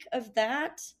week of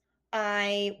that,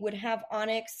 I would have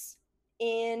Onyx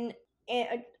in,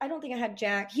 and I don't think I had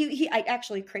Jack. I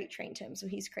actually crate trained him, so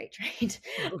he's crate trained.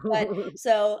 But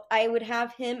so I would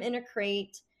have him in a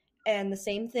crate, and the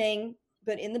same thing,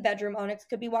 but in the bedroom. Onyx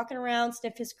could be walking around,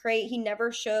 sniff his crate. He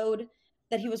never showed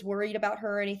that he was worried about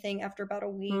her or anything after about a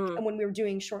week. And when we were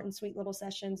doing short and sweet little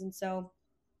sessions. And so,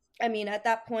 I mean, at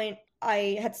that point,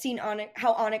 I had seen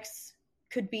how Onyx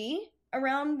could be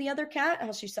around the other cat,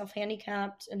 how she's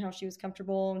self-handicapped and how she was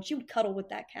comfortable, and she would cuddle with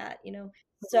that cat, you know.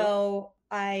 Mm-hmm. So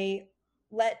I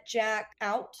let Jack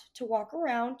out to walk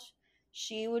around.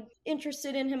 She was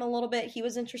interested in him a little bit. He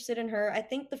was interested in her. I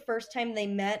think the first time they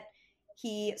met,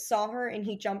 he saw her and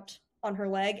he jumped on her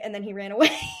leg and then he ran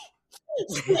away.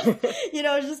 You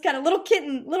know, it's just kind of little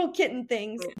kitten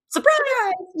things.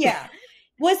 Surprise! Yeah.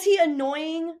 Was he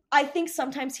annoying? I think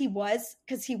sometimes he was,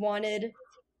 because he wanted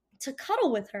to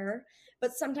cuddle with her,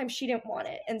 but sometimes she didn't want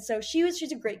it. And so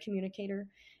she's a great communicator.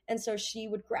 And so she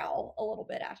would growl a little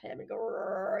bit at him and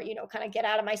go, you know, kind of get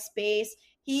out of my space.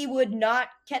 He would not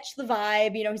catch the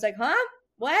vibe. You know, he's like, huh?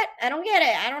 What? I don't get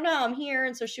it. I don't know. I'm here.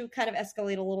 And so she would kind of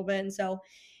escalate a little bit. And so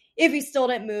if he still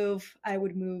didn't move, I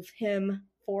would move him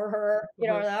for her. You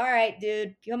know, all right,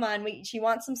 dude, come on. She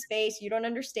wants some space. You don't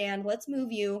understand. Let's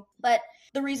move you. But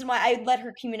the reason why I let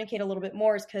her communicate a little bit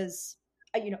more is because,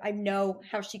 you know, I know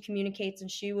how she communicates,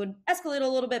 and she would escalate a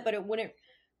little bit, but it wouldn't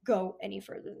go any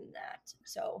further than that.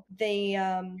 So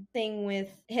the thing with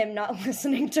him not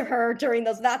listening to her during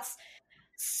those, that's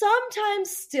sometimes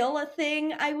still a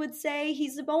thing, I would say.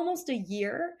 He's almost a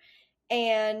year,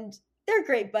 and they're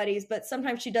great buddies, but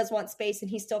sometimes she does want space,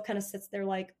 and he still kind of sits there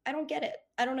like, I don't get it.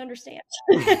 I don't understand.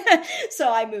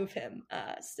 So I move him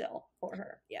still for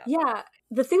her. Yeah. Yeah.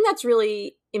 The thing that's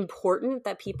really important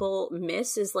that people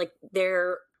miss is like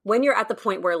when you're at the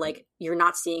point where like you're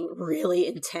not seeing really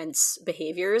intense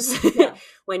behaviors, yeah.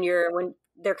 when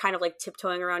they're kind of like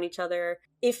tiptoeing around each other,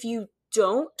 if you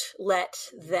don't let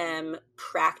them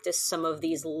practice some of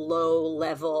these low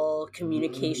level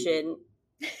communication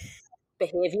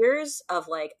behaviors of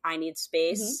like, I need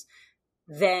space,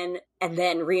 then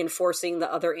reinforcing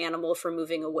the other animal for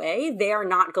moving away, they are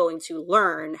not going to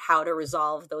learn how to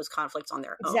resolve those conflicts on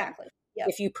their own. Exactly. Yep.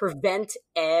 If you prevent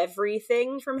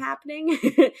everything from happening,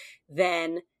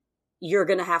 then you're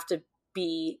going to have to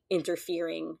be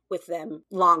interfering with them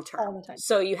long term. All the time.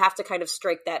 So you have to kind of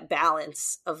strike that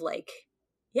balance of like,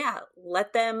 yeah,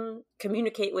 let them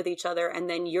communicate with each other. And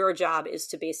then your job is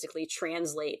to basically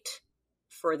translate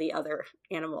for the other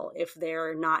animal. If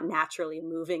they're not naturally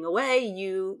moving away,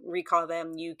 you recall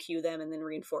them, you cue them, and then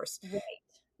reinforce.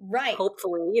 Right.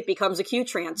 Hopefully it becomes a cue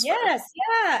transfer. Yes.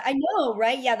 Yeah, I know.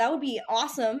 Right. Yeah, that would be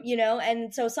awesome,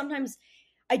 and so sometimes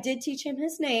I did teach him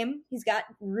his name. He's got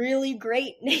really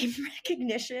great name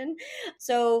recognition.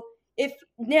 So if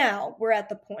now we're at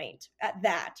the point at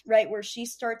that, right, where she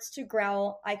starts to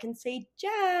growl, I can say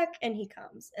Jack and he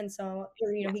comes. And so,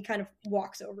 he kind of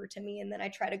walks over to me, and then I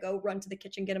try to go run to the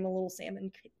kitchen, get him a little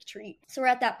salmon treat. So we're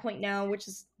at that point now, which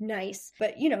is nice.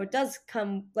 But, it does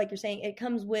come, like you're saying, it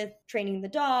comes with training the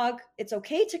dog. It's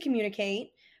okay to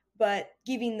communicate, but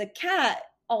giving the cat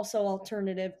also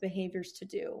alternative behaviors to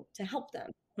do to help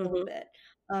them a little bit.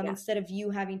 Instead of you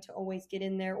having to always get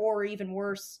in there, or even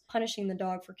worse, punishing the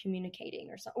dog for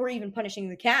communicating or even punishing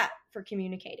the cat for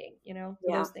communicating,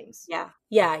 those things. Yeah.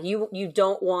 You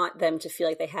don't want them to feel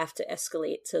like they have to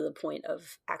escalate to the point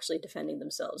of actually defending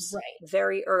themselves. Right.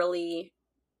 Very early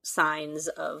signs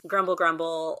of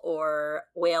grumble or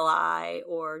whale eye,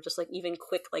 or just like even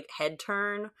quick like head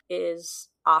turn is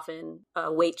often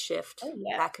a weight shift. Oh,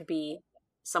 yeah. That could be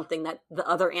something that the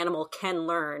other animal can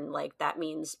learn. Like that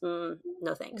means no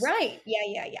thanks. Right.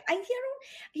 Yeah.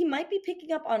 He might be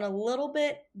picking up on a little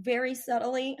bit very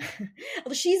subtly.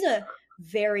 She's a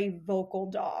very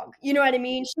vocal dog. You know what I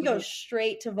mean? She goes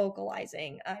straight to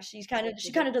vocalizing. She kind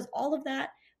of does all of that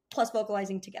plus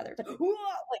vocalizing together. It's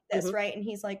like this, right? And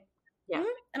he's like, and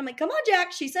I'm like, come on,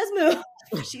 Jack. She says moo.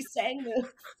 She's saying moo.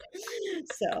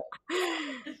 So.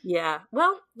 Yeah.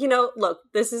 Well, look,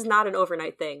 this is not an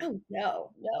overnight thing. Oh,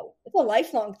 no. It's a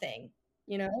lifelong thing,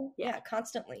 Yeah,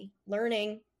 constantly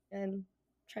learning and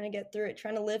trying to get through it,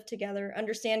 trying to live together,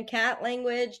 understand cat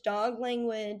language, dog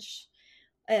language,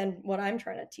 and what I'm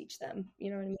trying to teach them,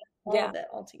 you know what I mean? All of it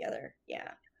all together.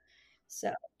 Yeah.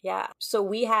 So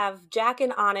we have Jack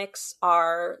and Onyx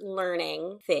are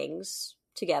learning things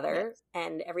together,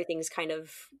 and everything's kind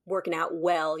of working out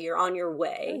well. You're on your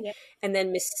way. And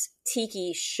then Miss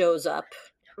Tiki shows up,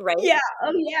 right? Yeah.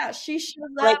 Oh, yeah. She shows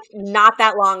up. Like not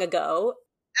that long ago.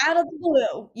 Out of the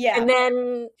blue. Yeah. And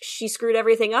then she screwed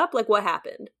everything up. Like what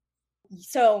happened?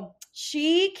 So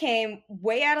she came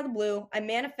way out of the blue. I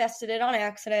manifested it on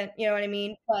accident, you know what I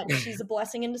mean? But she's a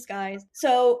blessing in disguise.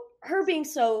 So her being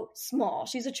so small,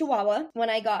 she's a Chihuahua. When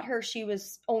I got her, she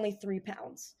was only 3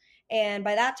 pounds. And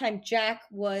by that time, Jack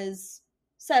was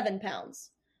 7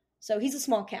 pounds. So he's a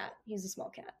small cat.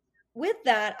 With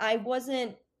that, I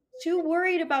wasn't too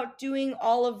worried about doing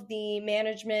all of the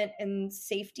management and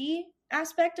safety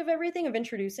aspect of everything, of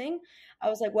introducing. I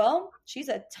was like, well, she's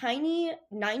a tiny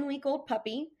 9-week-old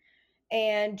puppy,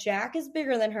 and Jack is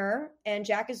bigger than her, and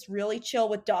Jack is really chill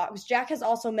with dogs. Jack has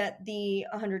also met the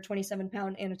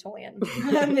 127-pound Anatolian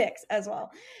mix as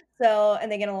well. So, and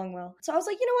they get along well. So I was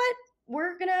like, you know what?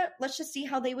 Let's just see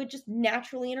how they would just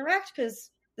naturally interact, because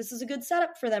this is a good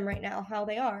setup for them right now, how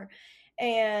they are.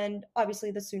 And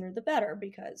obviously the sooner the better,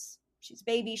 because she's a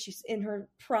baby, she's in her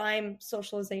prime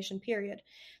socialization period.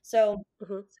 So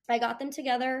I got them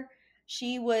together.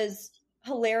 She was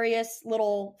hilarious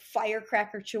little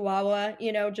firecracker Chihuahua,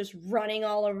 just running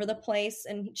all over the place.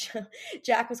 And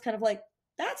Jack was kind of like,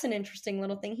 that's an interesting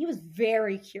little thing. He was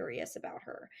very curious about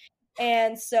her.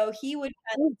 And so he would...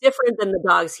 He's different than the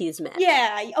dogs he's met.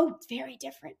 Yeah. Oh, very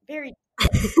different. Very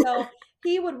different. So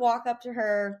he would walk up to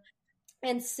her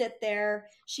and sit there.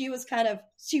 She was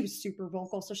super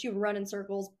vocal. So she would run in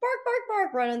circles, bark, bark,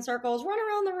 bark, run in circles, run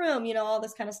around the room, all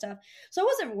this kind of stuff. So I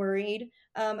wasn't worried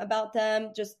about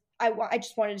them. I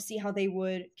just wanted to see how they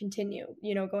would continue,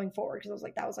 going forward. Because I was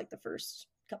like, that was like the first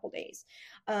couple days.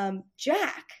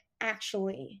 Jack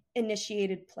actually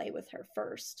initiated play with her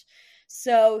first.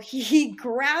 So he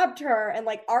grabbed her and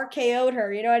like RKO'd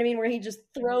her, you know what I mean? Where he just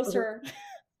throws her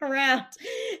around.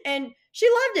 And she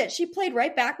loved it. She played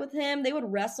right back with him. They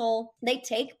would wrestle. They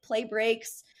take play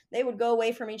breaks. They would go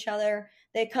away from each other.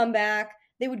 They come back.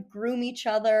 They would groom each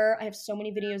other. I have so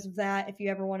many videos of that if you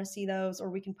ever want to see those, or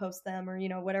we can post them, or,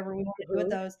 whatever we want to do with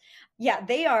those. Yeah,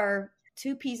 they are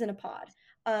 2 peas in a pod.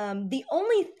 The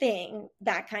only thing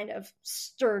that kind of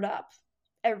stirred up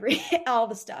all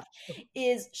the stuff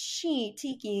is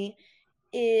Tiki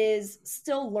is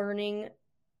still learning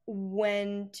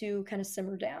when to kind of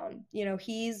simmer down.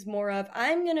 He's more of,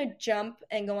 I'm going to jump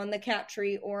and go on the cat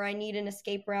tree, or I need an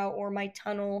escape route or my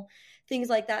tunnel, things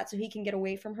like that, so he can get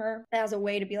away from her as a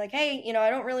way to be like, hey, I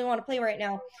don't really want to play right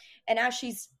now. And as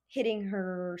she's hitting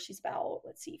she's about,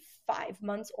 5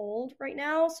 months old right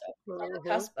now. So on the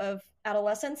cusp of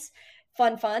adolescence,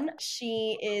 fun.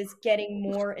 She is getting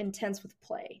more intense with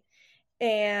play.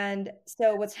 And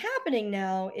so what's happening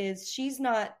now is she's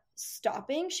not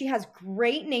stopping. She has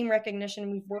great name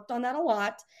recognition. We've worked on that a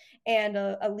lot, and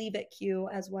a leave it cue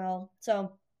as well.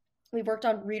 So we've worked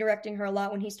on redirecting her a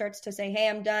lot when he starts to say, hey,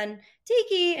 I'm done,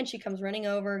 Tiki, and she comes running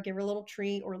over, give her a little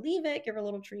treat, or leave it, give her a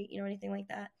little treat, anything like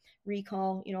that.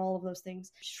 Recall, all of those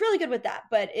things. She's really good with that,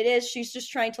 but she's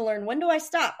just trying to learn, when do I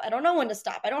stop? I don't know when to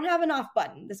stop. I don't have an off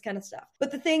button, this kind of stuff.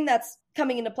 But the thing that's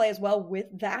coming into play as well with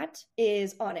that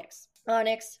is Onyx.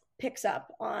 Onyx picks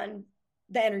up on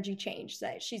the energy change,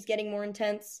 that she's getting more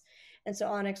intense. And so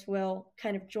Onyx will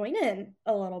kind of join in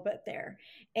a little bit there.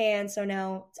 And so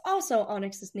now it's also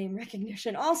Onyx's name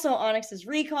recognition, also Onyx's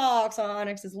recall, also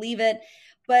Onyx's leave it.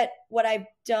 But what I've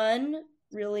done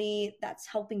really that's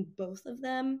helping both of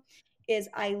them is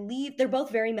they're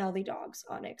both very mouthy dogs,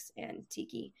 Onyx and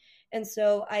Tiki. And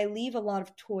so I leave a lot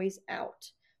of toys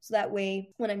out. So that way,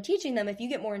 when I'm teaching them, if you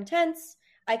get more intense,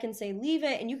 I can say, leave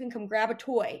it, and you can come grab a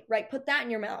toy, right? Put that in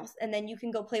your mouth, and then you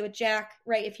can go play with Jack,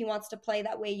 right? If he wants to play,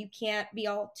 that way you can't be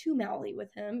all too mouthy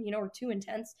with him, or too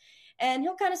intense. And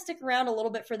he'll kind of stick around a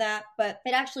little bit for that, but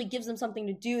it actually gives them something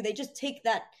to do. They just take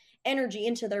that energy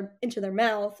into their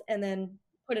mouth and then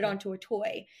put it onto a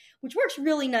toy, which works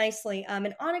really nicely.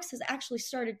 And Onyx has actually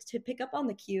started to pick up on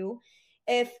the cue.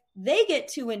 If they get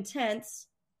too intense,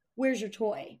 where's your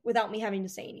toy, without me having to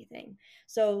say anything.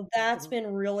 So that's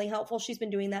been really helpful. She's been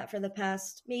doing that for the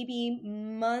past maybe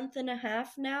month and a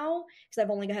half now, because I've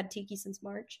only had Tiki since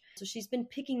March. So she's been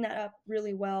picking that up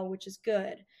really well, which is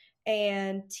good.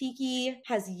 And Tiki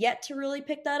has yet to really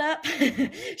pick that up.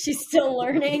 She's still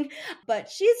learning, but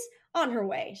she's on her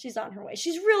way.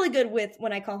 She's really good with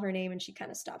when I call her name and she kind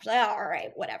of stops. She's like, oh, all right,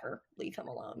 whatever, leave him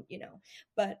alone,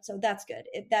 But so that's good.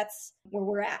 That's where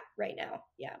we're at right now.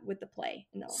 Yeah, with the play.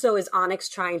 No. So is Onyx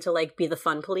trying to be the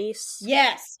fun police?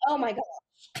 Yes. Oh my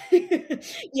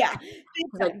gosh. Yeah.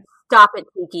 Stop it,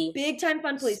 Tiki. Big time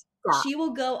fun police. Stop. She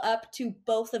will go up to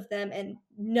both of them and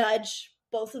nudge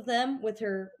both of them with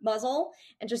her muzzle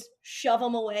and just shove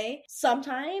them away.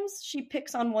 Sometimes she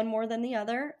picks on one more than the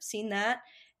other. Seen that.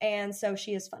 And so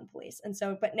she is fun police. And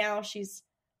so, but now she's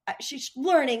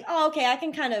learning, oh, okay, I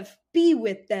can kind of be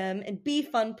with them and be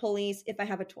fun police if I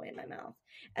have a toy in my mouth.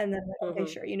 And then,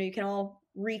 okay, sure, you can all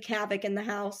wreak havoc in the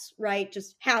house, right?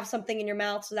 Just have something in your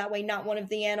mouth so that way not one of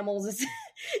the animals is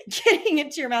getting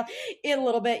into your mouth in a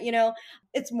little bit,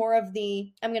 It's more of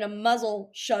I'm going to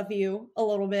muzzle shove you a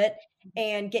little bit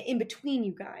and get in between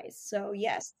you guys. So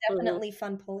yes, definitely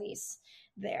fun police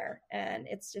there. And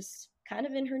it's just kind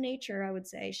of in her nature, I would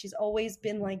say. She's always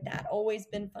been like that, always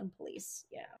been fun police.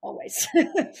 Yeah, always. I'll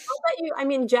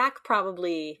bet you, Jack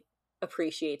probably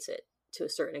appreciates it to a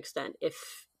certain extent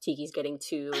if Tiki's getting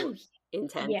too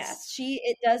intense. Yes,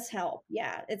 it does help.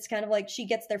 Yeah, it's kind of like she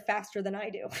gets there faster than I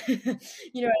do.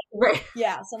 Right.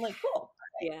 Yeah, so I'm like, cool.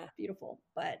 Okay, yeah, beautiful.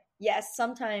 But yes,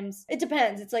 sometimes it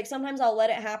depends. It's like sometimes I'll let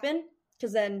it happen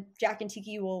because then Jack and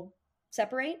Tiki will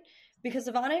separate because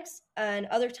of Onyx, and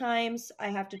other times I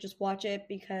have to just watch it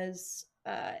because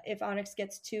if Onyx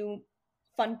gets too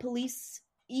fun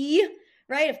police-y,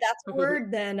 right? If that's the word,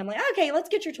 then I'm like, okay, let's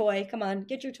get your toy. Come on,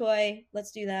 get your toy.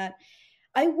 Let's do that.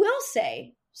 I will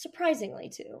say, surprisingly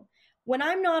too, when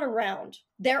I'm not around,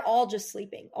 they're all just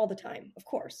sleeping all the time, of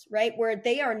course, right? Where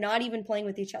they are not even playing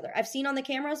with each other. I've seen on the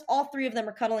cameras, all three of them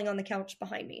are cuddling on the couch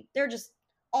behind me. They're just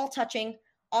all touching,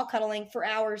 all cuddling for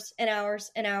hours and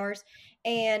hours and hours.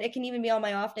 And it can even be on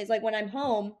my off days. Like when I'm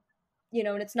home,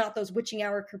 and it's not those witching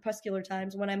hour crepuscular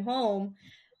times. When I'm home,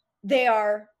 they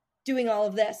are doing all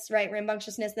of this, right?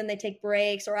 Rambunctiousness. Then they take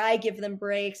breaks, or I give them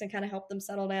breaks and kind of help them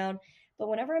settle down. But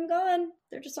whenever I'm gone,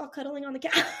 they're just all cuddling on the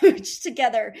couch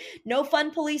together. No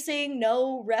fun policing,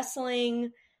 no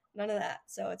wrestling, none of that.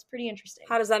 So it's pretty interesting.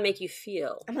 How does that make you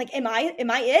feel? I'm like, am I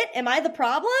it? Am I the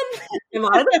problem? Am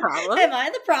I the problem? Am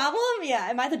I the problem? Yeah.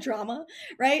 Am I the drama?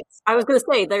 Right? I was going to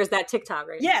say, there's that TikTok,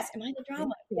 right? Yes. Am I the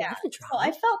drama? Yeah. So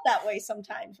I felt that way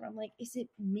sometimes where I'm like, is it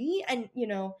me? And,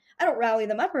 I don't rally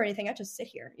them up or anything. I just sit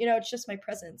here. It's just my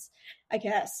presence, I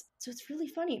guess. So it's really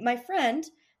funny. My friend,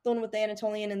 the one with the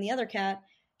Anatolian and the other cat,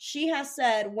 she has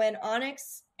said when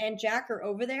Onyx and Jack are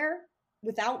over there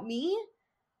without me,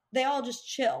 they all just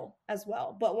chill as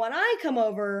well. But when I come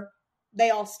over, they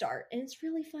all start. And it's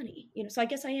really funny. So I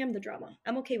guess I am the drama.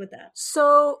 I'm okay with that.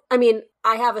 So,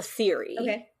 I have a theory.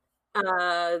 Okay.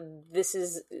 This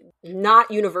is not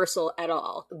universal at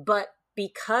all. But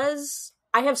because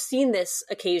I have seen this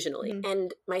occasionally,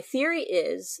 and my theory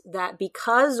is that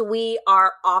because we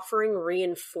are offering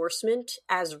reinforcement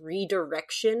as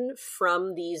redirection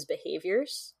from these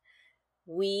behaviors,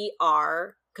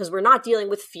 because we're not dealing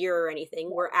with fear or anything,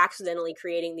 we're accidentally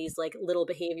creating these like little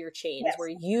behavior chains Yes. where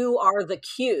you are the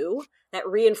cue that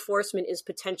reinforcement is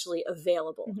potentially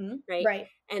available, right? Right.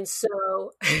 And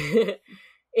so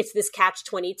it's this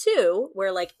catch-22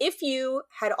 where like if you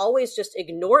had always just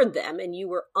ignored them and you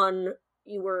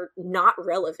were not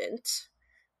relevant,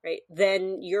 right,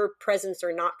 then your presence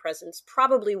or not presence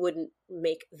probably wouldn't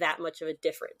make that much of a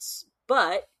difference.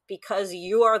 But because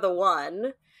you are the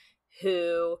one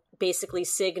who basically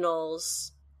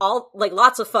signals all like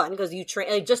lots of fun because you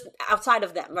train like, just outside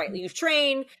of them, right? You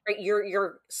train, right?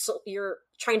 You're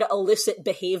trying to elicit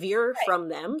behavior from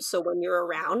them. So when you're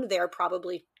around, they're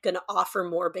probably going to offer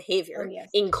more behavior,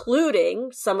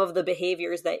 including some of the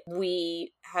behaviors that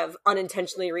we have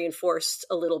unintentionally reinforced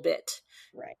a little bit,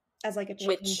 right? As like a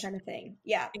chain kind of thing.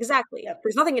 Yeah. Exactly. Yep.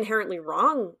 There's nothing inherently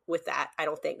wrong with that, I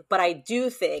don't think. But I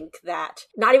do think that,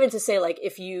 not even to say like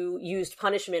if you used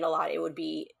punishment a lot, it would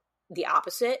be the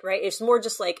opposite, right? It's more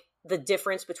just like the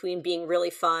difference between being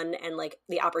really fun and like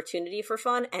the opportunity for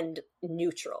fun and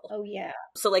neutral. Oh yeah.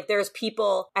 So like there's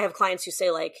people, I have clients who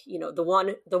say like, you know, the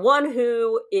one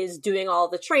who is doing all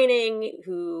the training,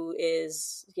 who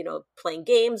is, you know, playing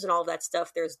games and all of that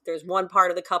stuff. There's one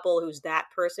part of the couple who's that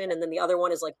person. And then the other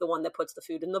one is like the one that puts the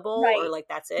food in the bowl or like,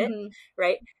 that's it.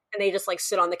 Right. And they just like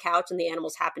sit on the couch and the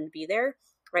animals happen to be there.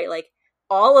 Right. Like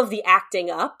all of the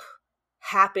acting up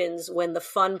happens when the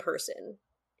fun person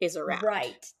is around.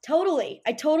 Right. Totally.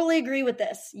 I totally agree with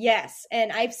this. Yes.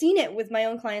 And I've seen it with my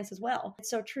own clients as well. It's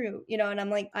so true. You know, and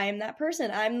I'm like, I am that person.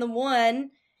 I'm the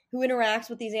one who interacts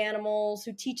with these animals,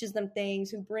 who teaches them things,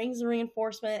 who brings the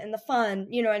reinforcement and the fun,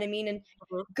 you know what I mean? And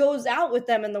goes out with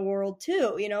them in the world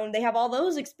too, you know, and they have all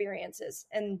those experiences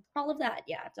and all of that.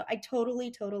 Yeah. So I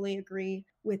totally, totally agree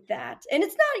with that. And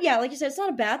it's not, like you said, it's not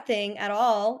a bad thing at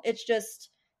all. It's just,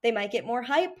 they might get more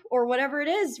hype or whatever it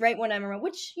is, right? When I'm around,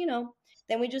 which, you know,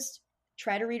 then we just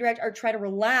try to redirect or try to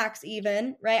relax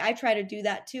even, right? I try to do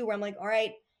that too, where I'm like, all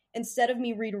right, instead of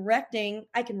me redirecting,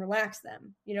 I can relax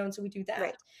them, you know? And so we do that.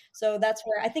 Right. So that's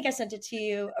where I think I sent it to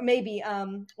you, maybe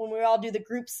when we all do the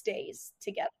group stays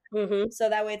together. So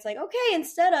that way it's like, okay,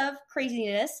 instead of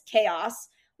craziness, chaos,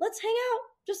 let's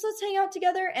hang out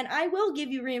together. And I will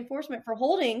give you reinforcement for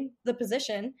holding the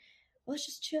position. Let's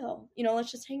just chill, you know,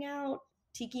 let's just hang out.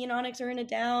 Tiki and Onyx are in a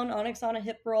down, Onyx on a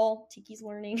hip roll, Tiki's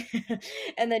learning.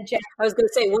 And then Jack. I was going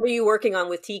to say, what are you working on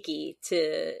with Tiki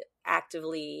to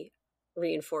actively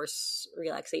reinforce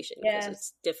relaxation? Because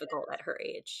it's difficult at her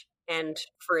age and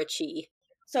for a chi.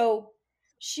 So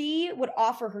she would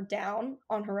offer her down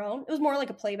on her own. It was more like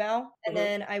a play bow. And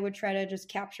then I would try to just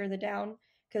capture the down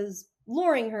because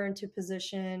luring her into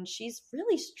position, she's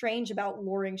really strange about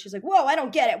luring. She's like, whoa, I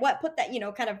don't get it. What? Put that, you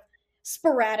know, kind of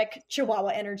sporadic Chihuahua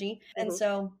energy. And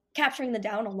so capturing the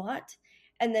down a lot.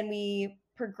 And then we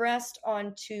progressed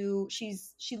on to, she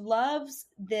loves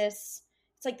this,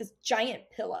 it's like this giant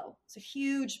pillow. It's a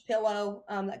huge pillow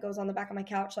that goes on the back of my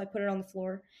couch. So I put it on the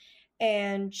floor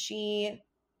and she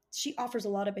offers a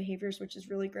lot of behaviors, which is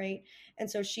really great. And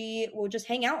so she will just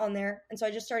hang out on there. And so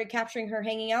I just started capturing her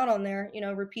hanging out on there, you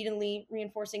know, repeatedly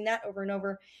reinforcing that over and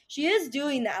over. She is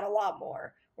doing that a lot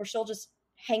more, where she'll just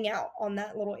hang out on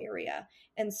that little area.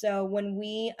 And so when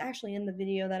we actually in the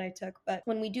video that I took, but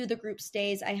when we do the group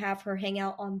stays, I have her hang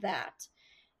out on that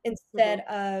instead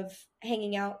of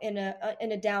hanging out in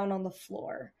a down on the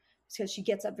floor, because she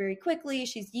gets up very quickly.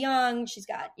 She's young. She's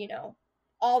got, you know,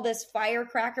 all this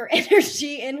firecracker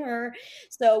energy in her.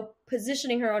 So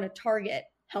positioning her on a target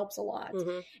helps a lot.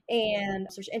 And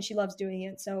so and she loves doing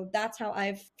it. So that's how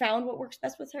I've found what works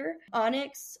best with her.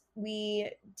 Onyx,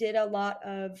 we did a lot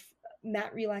of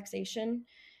mat relaxation.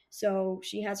 So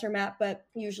she has her mat, but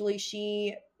usually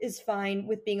she is fine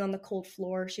with being on the cold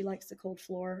floor. She likes the cold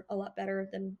floor a lot better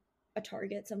than a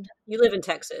target sometimes. You live in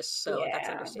Texas, so that's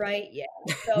understandable. Right, yeah.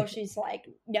 So she's like,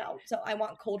 no, so I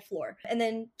want cold floor. And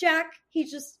then Jack, he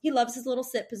loves his little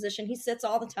sit position. He sits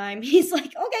all the time. He's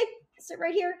like, okay, sit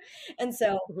right here. And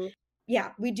so,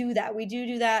 yeah, we do that. We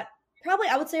do that. Probably,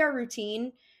 I would say our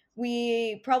routine,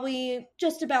 we probably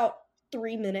just about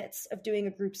 3 minutes of doing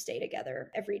a group stay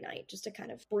together every night, just to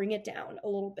kind of bring it down a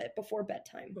little bit before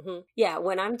bedtime. Yeah,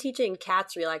 when I'm teaching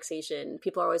cats relaxation,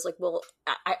 people are always like, well,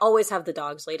 I always have the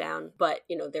dogs lay down, but,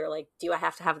 you know, they're like, do I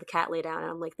have to have the cat lay down?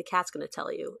 And I'm like, the cat's going to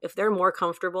tell you. If they're more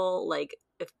comfortable, like,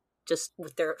 if just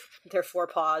with their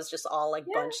forepaws just all like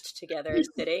bunched together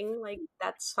sitting, like,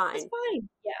 that's fine. That's fine.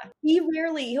 Yeah. He'll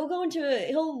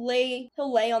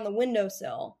lay on the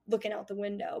windowsill looking out the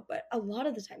window, but a lot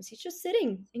of the times he's just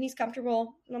sitting and he's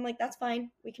comfortable. And I'm like, that's fine.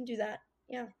 We can do that.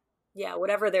 Yeah. Yeah.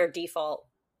 Whatever their default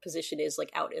position is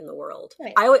like out in the world.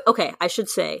 Right. I should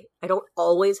say I don't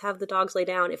always have the dogs lay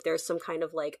down if there's some kind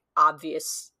of like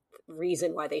obvious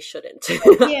reason why they shouldn't.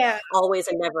 Yeah. Always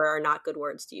and never are not good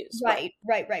words to use. Right.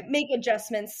 Make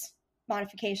adjustments,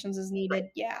 modifications as needed. Right.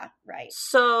 Yeah, right.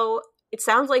 So it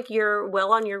sounds like you're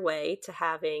well on your way to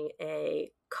having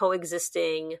a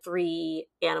coexisting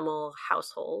 3-animal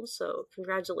household. So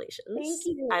congratulations. Thank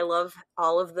you. I love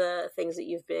all of the things that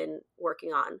you've been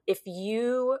working on. If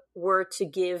you were to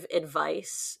give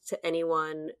advice to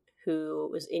anyone who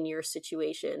was in your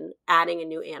situation adding a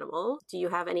new animal, do you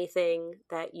have anything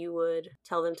that you would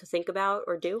tell them to think about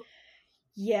or do?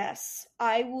 Yes,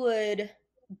 I would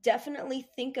definitely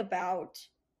think about,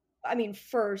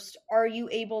 first, are you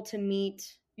able to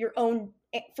meet your own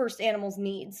first animal's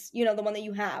needs? You know, the one that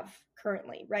you have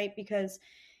currently, right? Because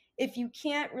if you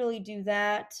can't really do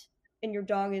that and your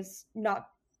dog is not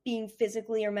being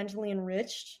physically or mentally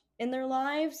enriched in their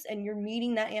lives and you're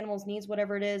meeting that animal's needs,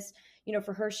 whatever it is, you know,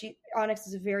 for her, Onyx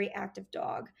is a very active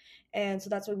dog. And so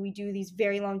that's why we do these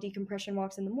very long decompression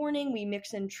walks in the morning. We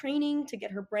mix in training to get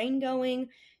her brain going.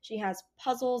 She has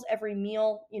puzzles every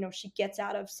meal. You know, she gets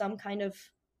out of some kind of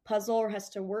puzzle or has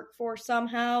to work for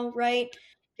somehow, right?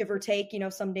 Give or take, you know,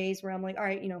 some days where I'm like, all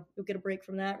right, you know, you'll get a break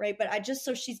from that, right? But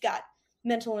so she's got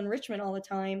mental enrichment all the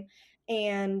time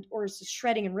or is just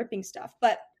shredding and ripping stuff.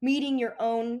 But meeting your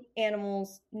own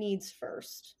animal's needs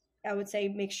first. I would say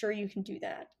make sure you can do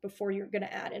that before you're going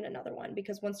to add in another one,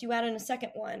 because once you add in a second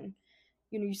one,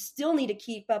 you know, you still need to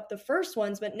keep up the first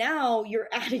ones, but now you're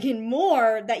adding in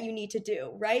more that you need to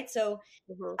do, right? So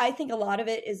I think a lot of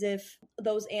it is if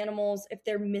those animals, if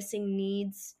they're missing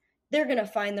needs, they're going to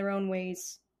find their own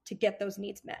ways to get those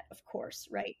needs met, of course,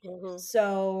 right?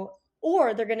 So,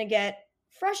 or they're going to get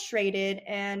frustrated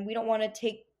and we don't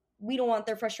want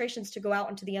their frustrations to go out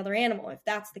into the other animal if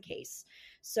that's the case.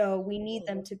 So we need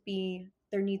them to be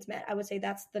their needs met. I would say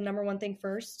that's the number one thing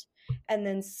first. And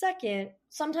then second,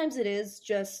 sometimes it is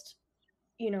just,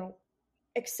 you know,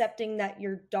 accepting that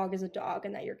your dog is a dog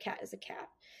and that your cat is a cat.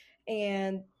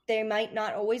 And they might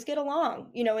not always get along,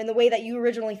 you know, in the way that you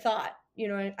originally thought. You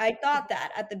know, I thought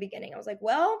that at the beginning. I was like,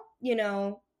 well, you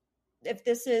know, if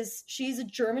she's a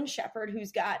German Shepherd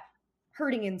who's got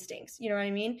herding instincts, you know what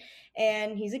I mean?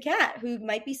 And he's a cat who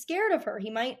might be scared of her.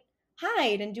 He might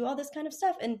hide and do all this kind of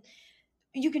stuff. And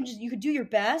you could do your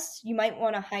best. You might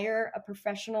want to hire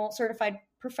a certified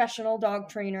professional dog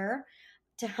trainer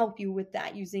to help you with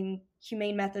that using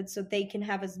humane methods so they can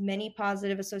have as many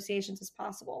positive associations as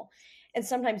possible. And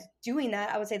sometimes doing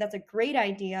that, I would say that's a great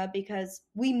idea because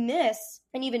we miss,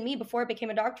 and even me before I became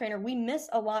a dog trainer, we miss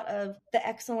a lot of the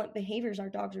excellent behaviors our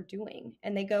dogs are doing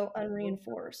and they go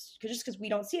unreinforced because we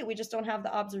don't see it. We just don't have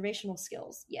the observational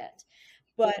skills yet.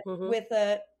 But with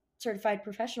a certified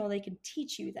professional, they can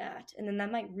teach you that. And then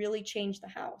that might really change the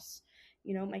house.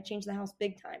 You know, it might change the house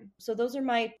big time. So those are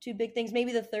my two big things.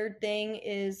 Maybe the third thing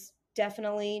is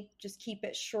definitely just keep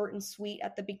it short and sweet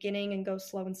at the beginning and go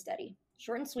slow and steady.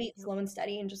 Short and sweet, slow and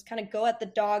steady, and just kind of go at the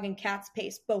dog and cat's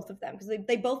pace, both of them, because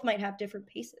they both might have different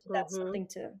paces. That's something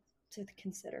to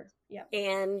consider. Yeah.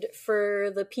 And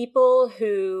for the people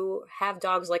who have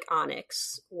dogs like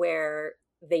Onyx, where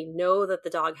they know that the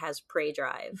dog has prey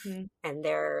drive and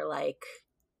they're like,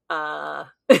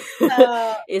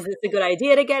 is this a good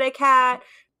idea to get a cat?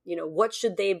 You know, what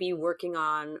should they be working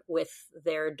on with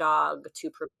their dog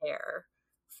to prepare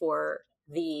for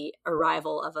the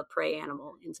arrival of a prey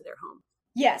animal into their home?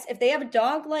 Yes, if they have a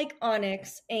dog like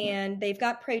Onyx and they've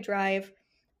got prey drive,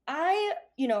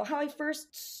 how I first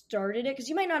started it, because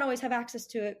you might not always have access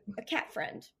to a cat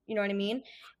friend, you know what I mean?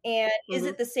 And is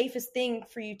it the safest thing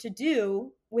for you to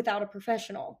do without a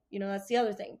professional? You know, that's the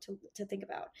other thing to think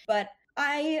about. But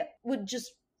I would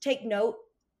just take note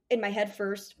in my head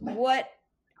first,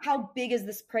 how big is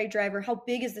this prey driver? How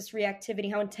big is this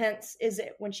reactivity? How intense is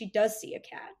it when she does see a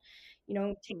cat? You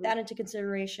know, take that into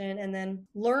consideration and then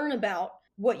learn about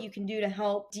what you can do to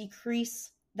help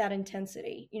decrease that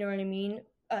intensity. You know what I mean?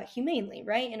 Humanely,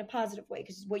 right? In a positive way.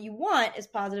 Because what you want is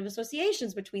positive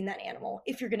associations between that animal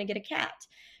if you're going to get a cat,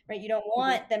 right? You don't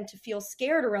want them to feel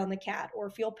scared around the cat or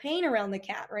feel pain around the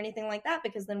cat or anything like that,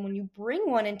 because then when you bring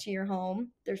one into your home,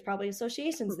 there's probably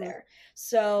associations there.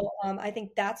 So I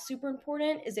think that's super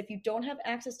important, is if you don't have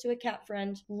access to a cat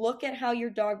friend, look at how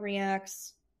your dog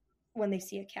reacts when they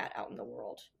see a cat out in the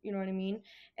world. You know what I mean?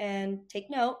 And take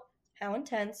note how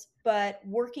intense, but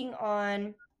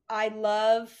I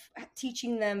love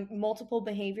teaching them multiple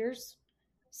behaviors: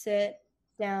 sit,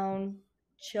 down,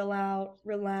 chill out,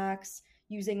 relax,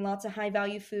 using lots of high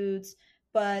value foods.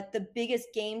 But the biggest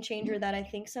game changer that I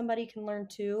think somebody can learn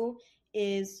too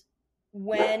is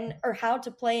how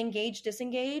to play engage,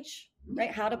 disengage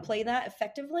right? How to play that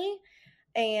effectively,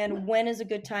 and when is a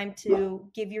good time to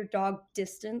give your dog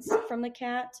distance from the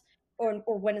cat, or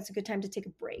when it's a good time to take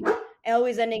a break. And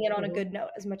always ending it on a good note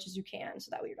as much as you can,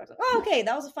 so that way your dog's like, oh, okay,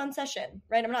 that was a fun session,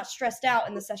 right? I'm not stressed out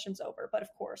and the session's over. But of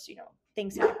course, you know,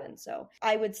 things happen. So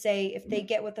I would say if they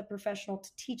get with a professional to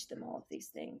teach them all of these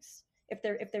things, if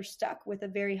they're stuck with a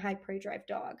very high prey drive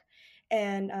dog,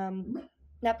 and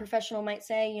that professional might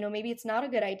say, you know, maybe it's not a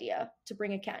good idea to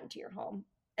bring a cat into your home.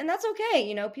 And that's okay.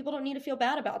 You know, people don't need to feel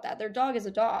bad about that. Their dog is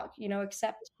a dog, you know,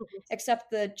 except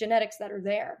the genetics that are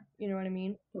there. You know what I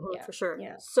mean? Yeah, for sure.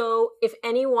 Yeah. So if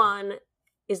anyone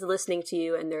is listening to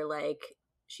you and they're like,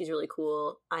 she's really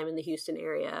cool, I'm in the Houston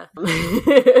area,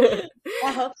 I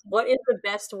hope so. What is the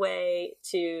best way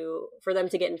for them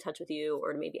to get in touch with you,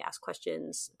 or to maybe ask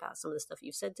questions about some of the stuff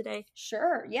you've said today?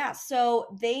 Sure. Yeah. So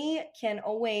they can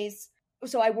always,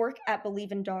 so I work at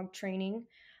Believe in Dog Training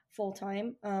full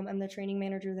time. I'm the training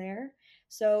manager there.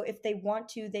 So if they want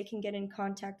to, they can get in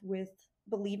contact with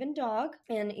Believe in Dog,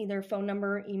 and either phone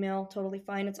number, email, totally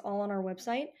fine. It's all on our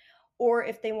website. Or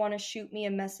if they want to shoot me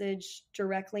a message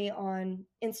directly on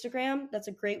Instagram, that's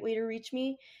a great way to reach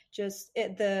me.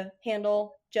 The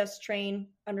handle,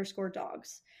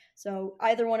 justtrain_dogs. So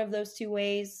either one of those two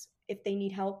ways, if they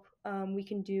need help, we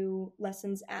can do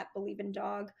lessons at Believe in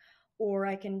Dog, or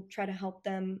I can try to help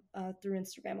them through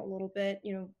Instagram a little bit,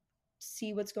 you know,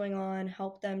 see what's going on,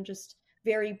 help them just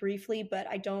very briefly. But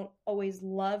I don't always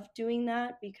love doing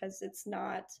that because it's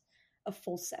not a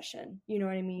full session. You know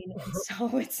what I mean? And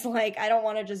so it's like, I don't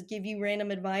want to just give you random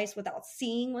advice without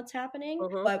seeing what's happening.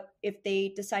 But if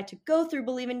they decide to go through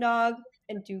Believe in Dog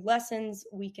and do lessons,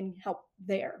 we can help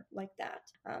there like that.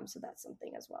 So that's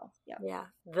something as well. Yeah.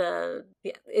 The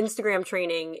Instagram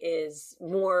training is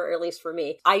more, or at least for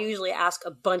me, I usually ask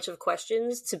a bunch of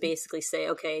questions to basically say,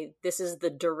 okay, this is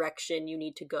the direction you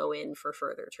need to go in for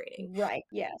further training. Right.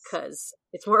 Yes. Because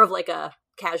it's more of like a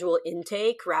casual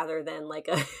intake rather than like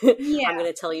a I'm going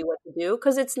to tell you what to do,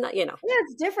 because it's not, you know. Yeah,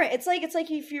 it's different. It's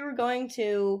like if you were going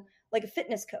to like a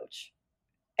fitness coach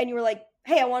and you were like,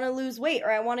 hey, I want to lose weight,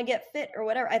 or I want to get fit, or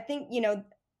whatever. I think, you know,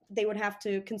 they would have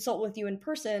to consult with you in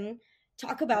person,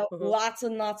 talk about lots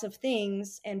and lots of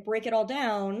things, and break it all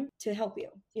down to help you,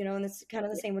 you know. And it's kind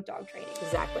of the same with dog training.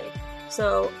 Exactly.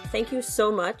 So thank you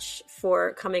so much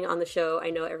for coming on the show. I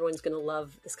know everyone's going to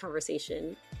love this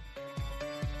conversation.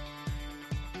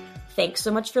 Thanks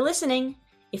so much for listening.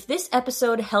 If this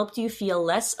episode helped you feel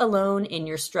less alone in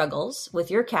your struggles with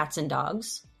your cats and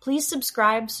dogs, please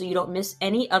subscribe so you don't miss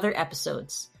any other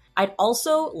episodes. I'd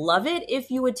also love it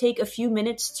if you would take a few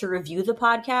minutes to review the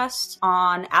podcast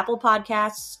on Apple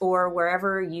Podcasts or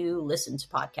wherever you listen to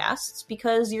podcasts,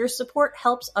 because your support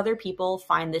helps other people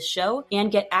find this show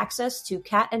and get access to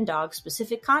cat and dog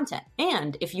specific content.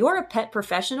 And if you're a pet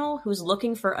professional who's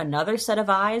looking for another set of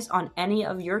eyes on any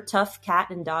of your tough cat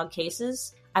and dog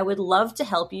cases, I would love to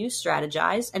help you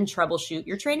strategize and troubleshoot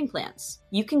your training plans.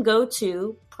 You can go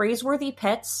to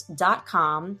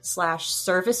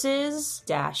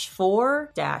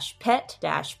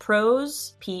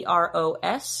praiseworthypets.com/services-for-pet-pros,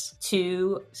 PROS,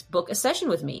 to book a session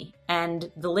with me. And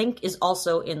the link is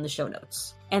also in the show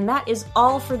notes. And that is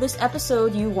all for this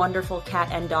episode, you wonderful cat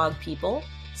and dog people.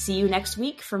 See you next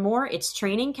week for more It's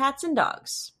Training Cats and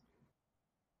Dogs.